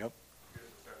Sunday. Yep.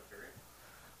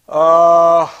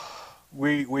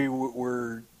 We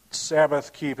were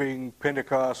Sabbath keeping,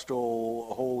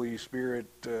 Pentecostal, Holy Spirit,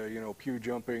 pew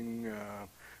jumping,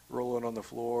 rolling on the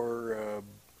floor,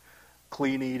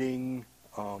 clean eating.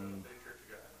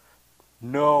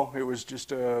 No, it was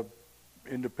just a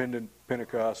independent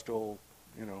Pentecostal,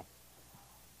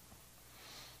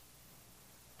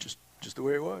 just the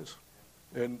way it was.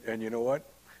 And you know what?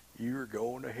 You're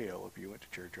going to hell if you went to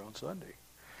church on Sunday.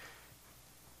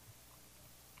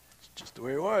 It's just the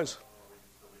way it was.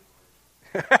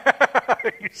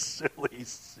 You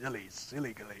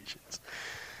silly Galatians.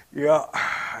 Yeah,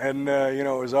 and it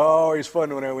was always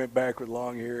fun when I went back with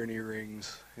long hair and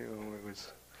earrings. It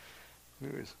was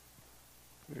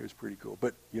pretty cool.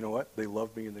 But you know what? They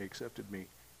loved me and they accepted me,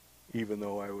 even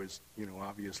though I was,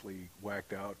 obviously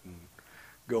whacked out and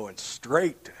going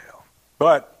straight to hell.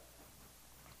 But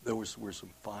there were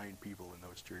some fine people in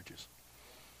those churches.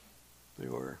 They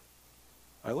were.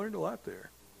 I learned a lot there.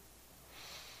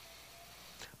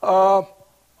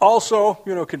 Also,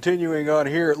 continuing on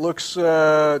here, it looks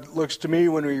to me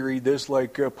when we read this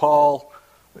like Paul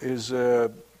is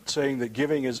saying that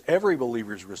giving is every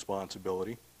believer's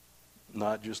responsibility,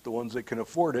 not just the ones that can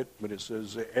afford it, but it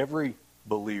says every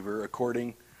believer,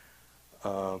 according,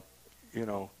 no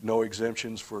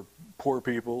exemptions for poor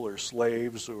people or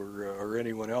slaves or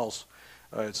anyone else.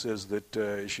 It says that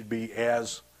it should be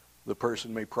as the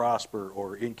person may prosper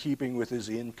or in keeping with his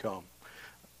income.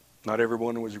 Not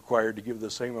everyone was required to give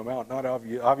the same amount.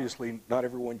 Obviously, not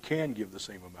everyone can give the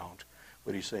same amount,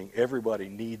 but he's saying everybody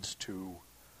needs to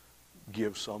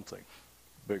give something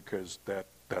because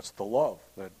that's the love.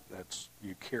 That's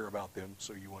you care about them,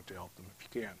 so you want to help them if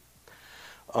you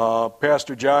can.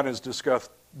 Pastor John has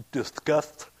discussed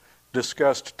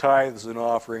tithes and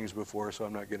offerings before, so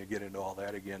I'm not going to get into all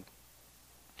that again.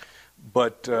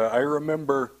 But I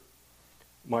remember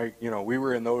we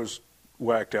were in those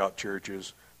whacked out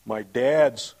churches. My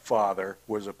dad's father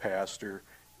was a pastor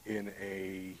in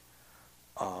a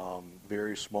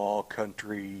very small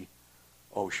country,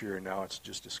 now it's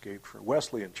just escaped from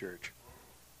Wesleyan church.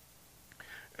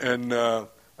 And I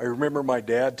remember my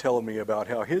dad telling me about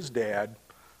how his dad,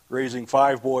 raising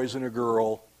 5 boys and a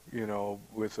girl,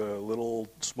 with a little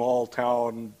small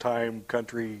town time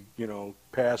country,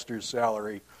 pastor's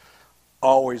salary,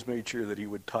 always made sure that he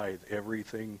would tithe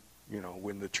everything,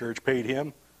 when the church paid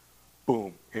him.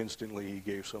 Boom, instantly he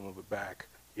gave some of it back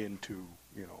into,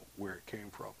 where it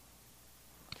came from.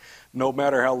 No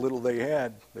matter how little they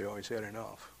had, they always had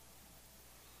enough.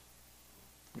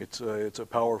 It's a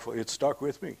powerful, it stuck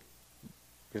with me.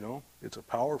 It's a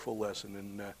powerful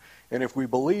lesson. And if we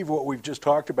believe what we've just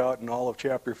talked about in all of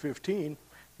chapter 15,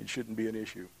 it shouldn't be an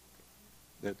issue.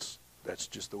 That's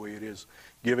just the way it is.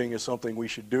 Giving is something we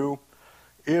should do.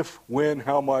 If, when,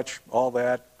 how much, all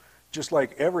that, just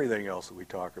like everything else that we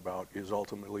talk about, is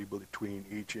ultimately between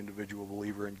each individual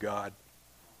believer and God.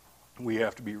 We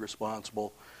have to be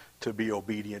responsible to be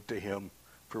obedient to him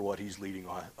for what he's leading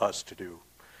us to do.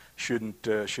 Shouldn't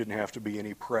have to be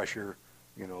any pressure,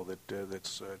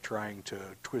 that's trying to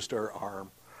twist our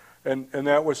arm. And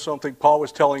that was something Paul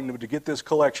was telling them to get this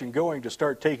collection going, to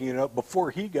start taking it up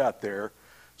before he got there,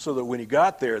 so that when he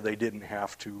got there, they didn't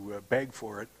have to beg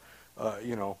for it.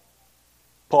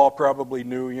 Paul probably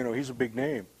knew, he's a big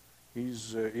name.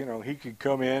 He's, he could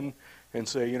come in and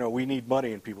say, we need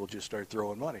money, and people just start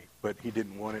throwing money. But he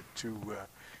didn't want it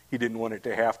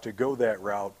to have to go that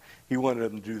route. He wanted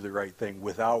them to do the right thing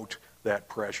without that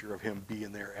pressure of him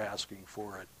being there asking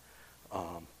for it.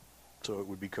 So it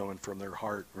would be coming from their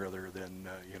heart rather than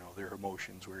their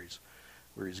emotions,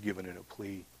 where he's giving it a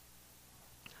plea.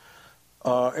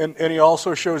 And he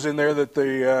also shows in there that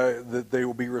they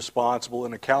will be responsible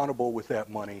and accountable with that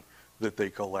money that they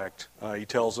collect. He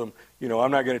tells them,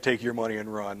 I'm not going to take your money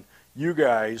and run. You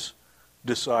guys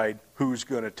decide who's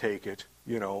going to take it,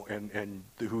 and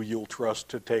who you'll trust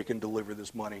to take and deliver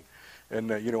this money.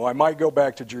 And I might go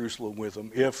back to Jerusalem with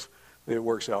them if it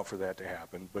works out for that to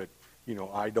happen. But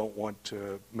I don't want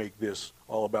to make this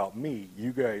all about me.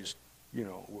 You guys,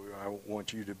 I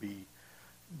want you to be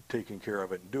taking care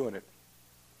of it and doing it.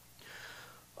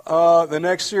 The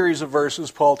next series of verses,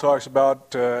 Paul talks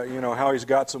about, how he's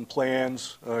got some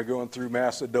plans going through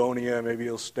Macedonia. Maybe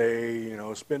he'll stay,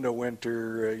 spend a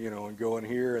winter, and going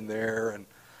here and there. And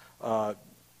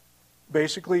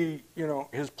basically,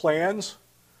 his plans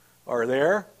are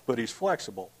there, but he's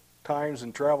flexible. Times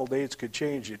and travel dates could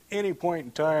change at any point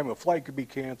in time. A flight could be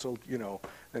canceled, and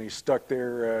he's stuck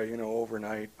there,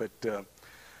 overnight. But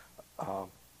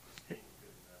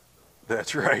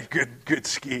that's right, good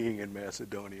skiing in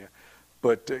Macedonia.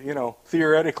 But,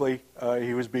 theoretically,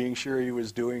 he was being sure he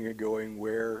was doing and going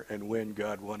where and when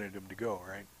God wanted him to go,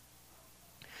 right?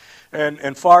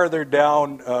 And farther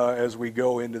down as we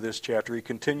go into this chapter, he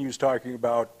continues talking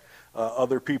about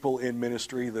other people in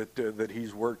ministry that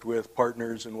he's worked with,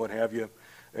 partners and what have you,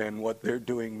 and what they're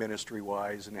doing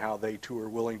ministry-wise, and how they too are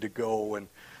willing to go and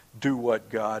do what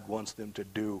God wants them to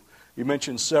do. You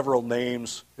mentioned several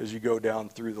names as you go down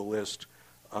through the list.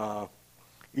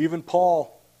 Even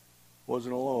Paul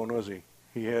wasn't alone, was he?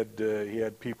 He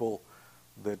had people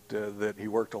that he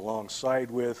worked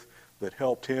alongside with, that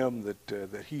helped him,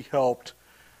 that he helped.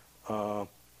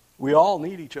 We all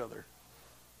need each other.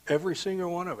 Every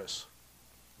single one of us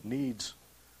needs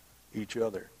each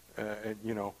other,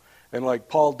 and like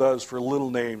Paul does for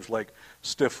little names like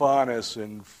Stephanas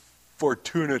and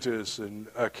Fortunatus and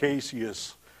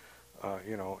Acacius,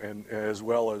 and as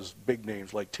well as big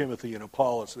names like Timothy and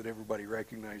Apollos that everybody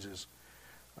recognizes.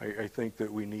 I think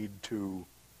that we need to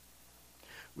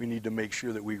make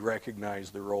sure that we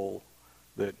recognize the role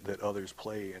that others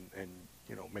play, and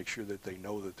make sure that they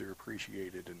know that they're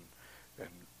appreciated, and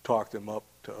talk them up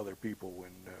to other people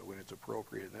when it's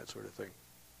appropriate, and that sort of thing.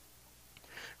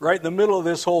 Right in the middle of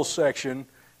this whole section,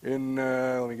 let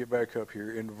me get back up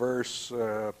here, in verse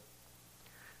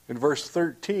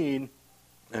 13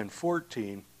 and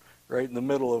 14, right in the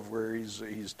middle of where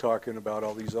he's talking about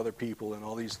all these other people and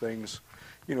all these things,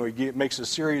 he makes a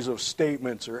series of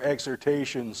statements or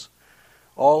exhortations,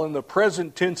 all in the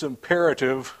present tense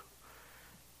imperative.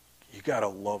 You got to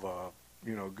love a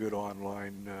good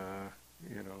online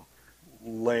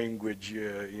language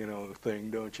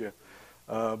thing, don't you?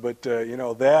 But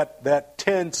that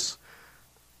tense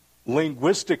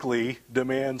linguistically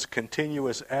demands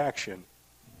continuous action.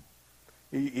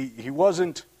 He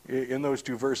wasn't in those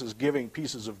two verses giving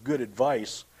pieces of good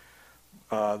advice.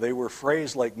 They were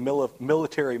phrased like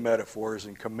military metaphors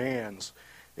and commands,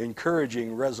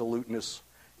 encouraging resoluteness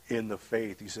in the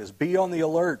faith. He says, be on the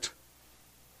alert.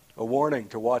 A warning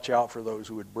to watch out for those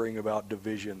who would bring about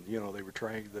division.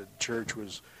 The church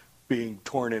was being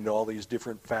torn into all these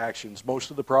different factions.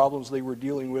 Most of the problems they were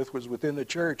dealing with was within the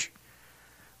church.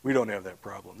 We don't have that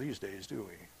problem these days, do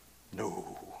we?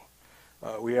 No.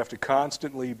 We have to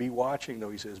constantly be watching, though.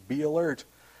 He says, be alert.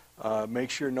 Make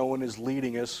sure no one is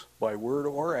leading us by word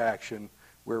or action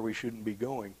where we shouldn't be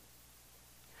going.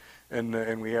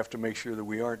 And we have to make sure that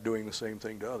we aren't doing the same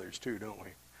thing to others, too, don't we?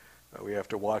 We have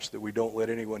to watch that we don't let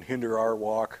anyone hinder our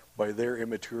walk by their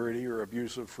immaturity or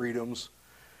abuse of freedoms.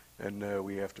 And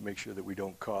we have to make sure that we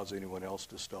don't cause anyone else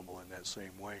to stumble in that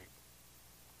same way.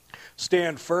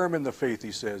 Stand firm in the faith,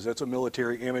 he says. That's a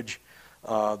military image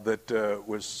that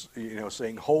was,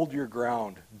 saying, hold your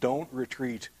ground. Don't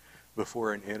retreat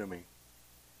before an enemy.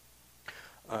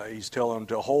 He's telling them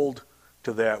to hold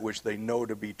to that which they know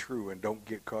to be true and don't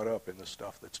get caught up in the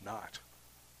stuff that's not.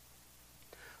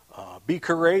 Be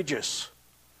courageous.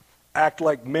 Act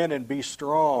like men and be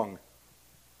strong.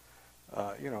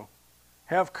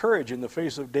 have courage in the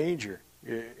face of danger.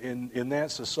 In that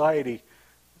society,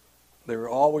 there are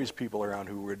always people around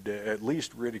who would at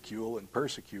least ridicule and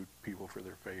persecute people for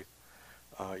their faith.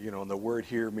 And the word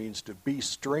here means to be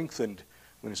strengthened.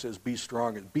 When it says be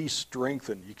strong, and be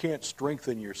strengthened. You can't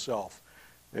strengthen yourself.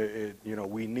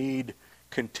 We need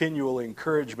continual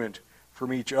encouragement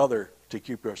from each other to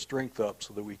keep our strength up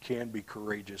so that we can be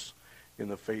courageous in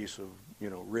the face of,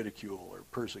 ridicule or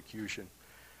persecution.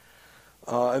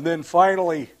 And then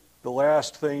finally, the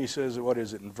last thing he says, what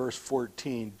is it, in verse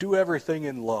 14? Do everything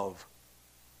in love.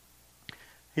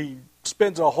 He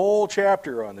spends a whole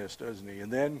chapter on this, doesn't he?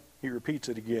 And then he repeats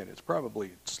it again. It's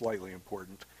probably slightly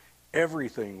important.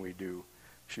 Everything we do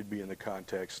should be in the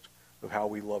context of how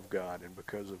we love God, and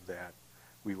because of that,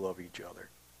 we love each other.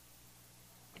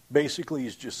 Basically,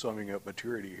 he's just summing up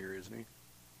maturity here, isn't he?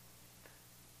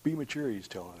 Be mature, he's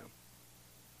telling him.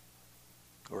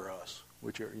 Or us,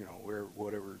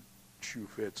 whatever shoe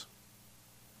fits.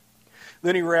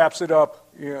 Then he wraps it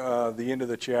up, the end of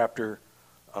the chapter,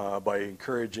 by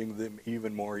encouraging them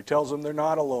even more. He tells them they're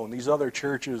not alone. These other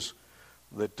churches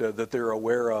that they're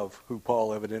aware of, who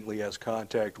Paul evidently has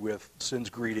contact with, sends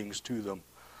greetings to them.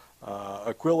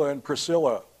 Aquila and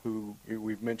Priscilla, who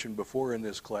we've mentioned before in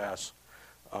this class,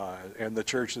 and the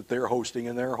church that they're hosting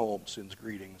in their home sends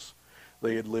greetings.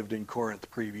 They had lived in Corinth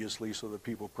previously, so the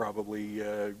people probably,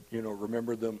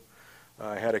 remembered them,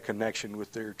 had a connection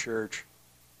with their church.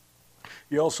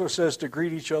 He also says to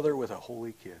greet each other with a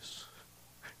holy kiss.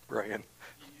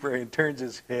 Brian turns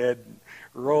his head,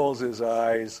 rolls his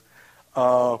eyes.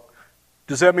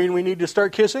 Does that mean we need to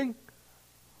start kissing?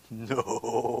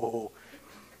 No.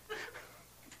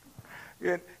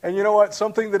 And you know what?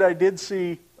 Something that I did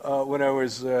see when I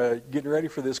was getting ready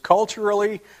for this,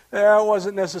 culturally, that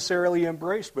wasn't necessarily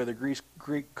embraced by the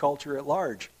Greek culture at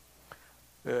large.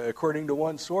 According to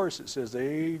one source, it says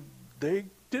they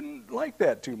didn't like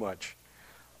that too much.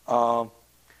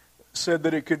 Said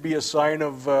that it could be a sign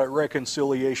of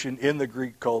reconciliation in the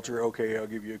Greek culture. Okay, I'll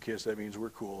give you a kiss. That means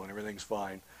we're cool and everything's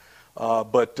fine.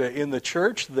 But in the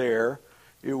church there,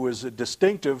 it was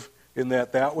distinctive in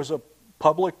that was a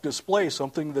public display,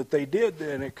 something that they did,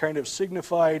 and it kind of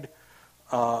signified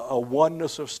a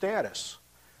oneness of status.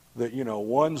 That,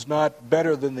 one's not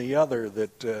better than the other,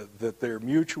 that they're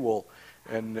mutual,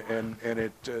 and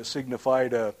it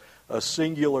signified a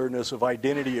singularness of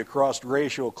identity across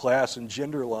racial, class, and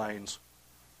gender lines.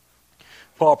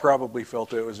 Paul probably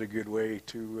felt it was a good way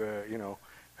to,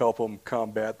 help them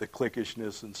combat the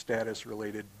cliquishness and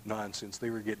status-related nonsense they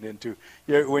were getting into.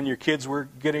 When your kids were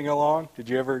getting along, did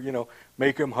you ever,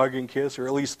 make them hug and kiss, or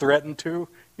at least threaten to?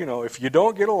 If you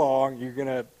don't get along, you're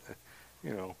going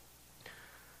to,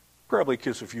 probably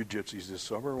kiss a few gypsies this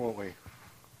summer, won't we?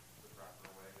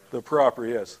 The proper,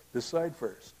 yes. This side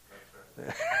first.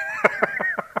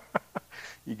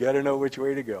 You got to know which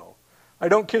way to go. I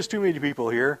don't kiss too many people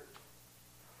here.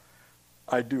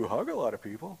 I do hug a lot of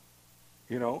people,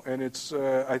 and it's.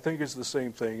 I think it's the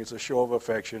same thing. It's a show of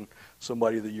affection.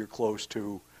 Somebody that you're close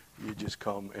to, you just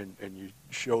come and you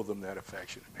show them that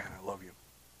affection. Man, I love you.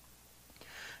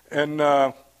 And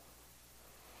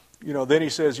then he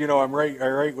says, I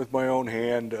write with my own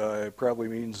hand. It probably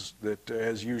means that,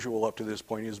 as usual, up to this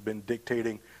point, he's been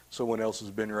dictating. Someone else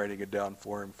has been writing it down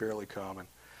for him, fairly common.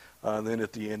 And then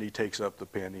at the end, he takes up the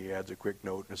pen. He adds a quick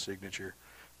note and a signature.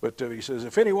 But he says,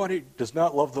 if anyone does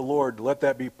not love the Lord, let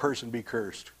that person be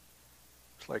cursed.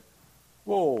 It's like,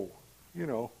 whoa,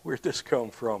 where'd this come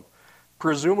from?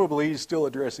 Presumably, he's still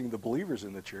addressing the believers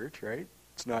in the church, right?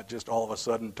 It's not just all of a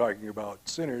sudden talking about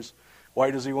sinners.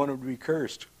 Why does he want them to be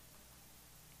cursed?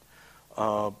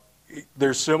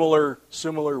 There's similar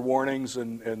warnings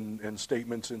and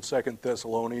statements in 2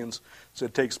 Thessalonians. It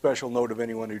said, take special note of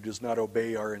anyone who does not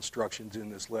obey our instructions in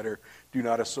this letter. Do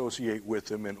not associate with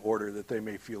them in order that they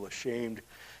may feel ashamed.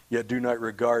 Yet do not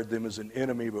regard them as an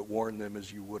enemy, but warn them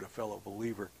as you would a fellow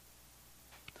believer.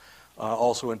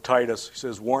 Also in Titus, he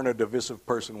says, warn a divisive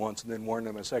person once and then warn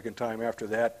them a second time. After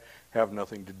that, have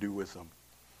nothing to do with them.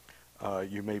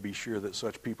 You may be sure that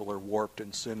such people are warped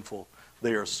and sinful.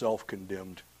 They are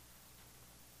self-condemned.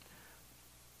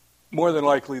 More than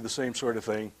likely the same sort of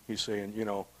thing. He's saying,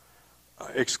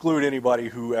 exclude anybody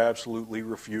who absolutely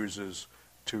refuses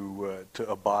to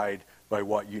abide by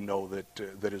what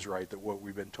that is right, that what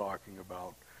we've been talking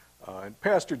about. And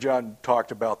Pastor John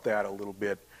talked about that a little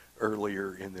bit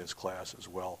earlier in this class as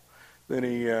well. Then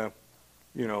he,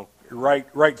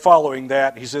 right following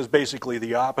that, he says basically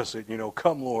the opposite,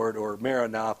 come Lord, or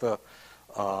Maranatha,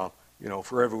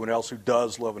 for everyone else who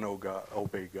does love and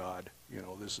obey God.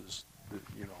 This is,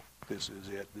 this is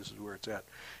it. This is where it's at.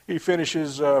 He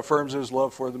finishes, affirms his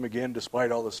love for them again,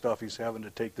 despite all the stuff he's having to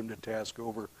take them to task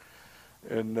over.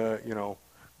 And,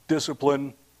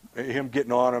 discipline, him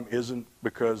getting on them isn't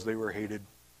because they were hated.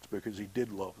 It's because he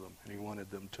did love them, and he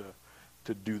wanted them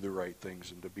to do the right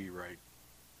things and to be right.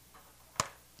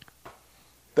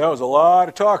 That was a lot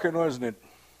of talking, wasn't it?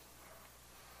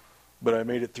 But I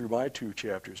made it through my 2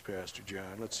 chapters, Pastor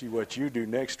John. Let's see what you do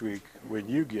next week when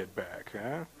you get back,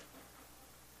 huh?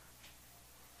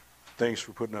 Thanks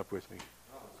for putting up with me.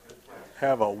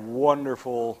 Have a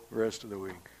wonderful rest of the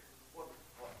week.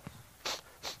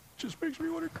 Just makes me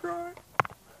want to cry.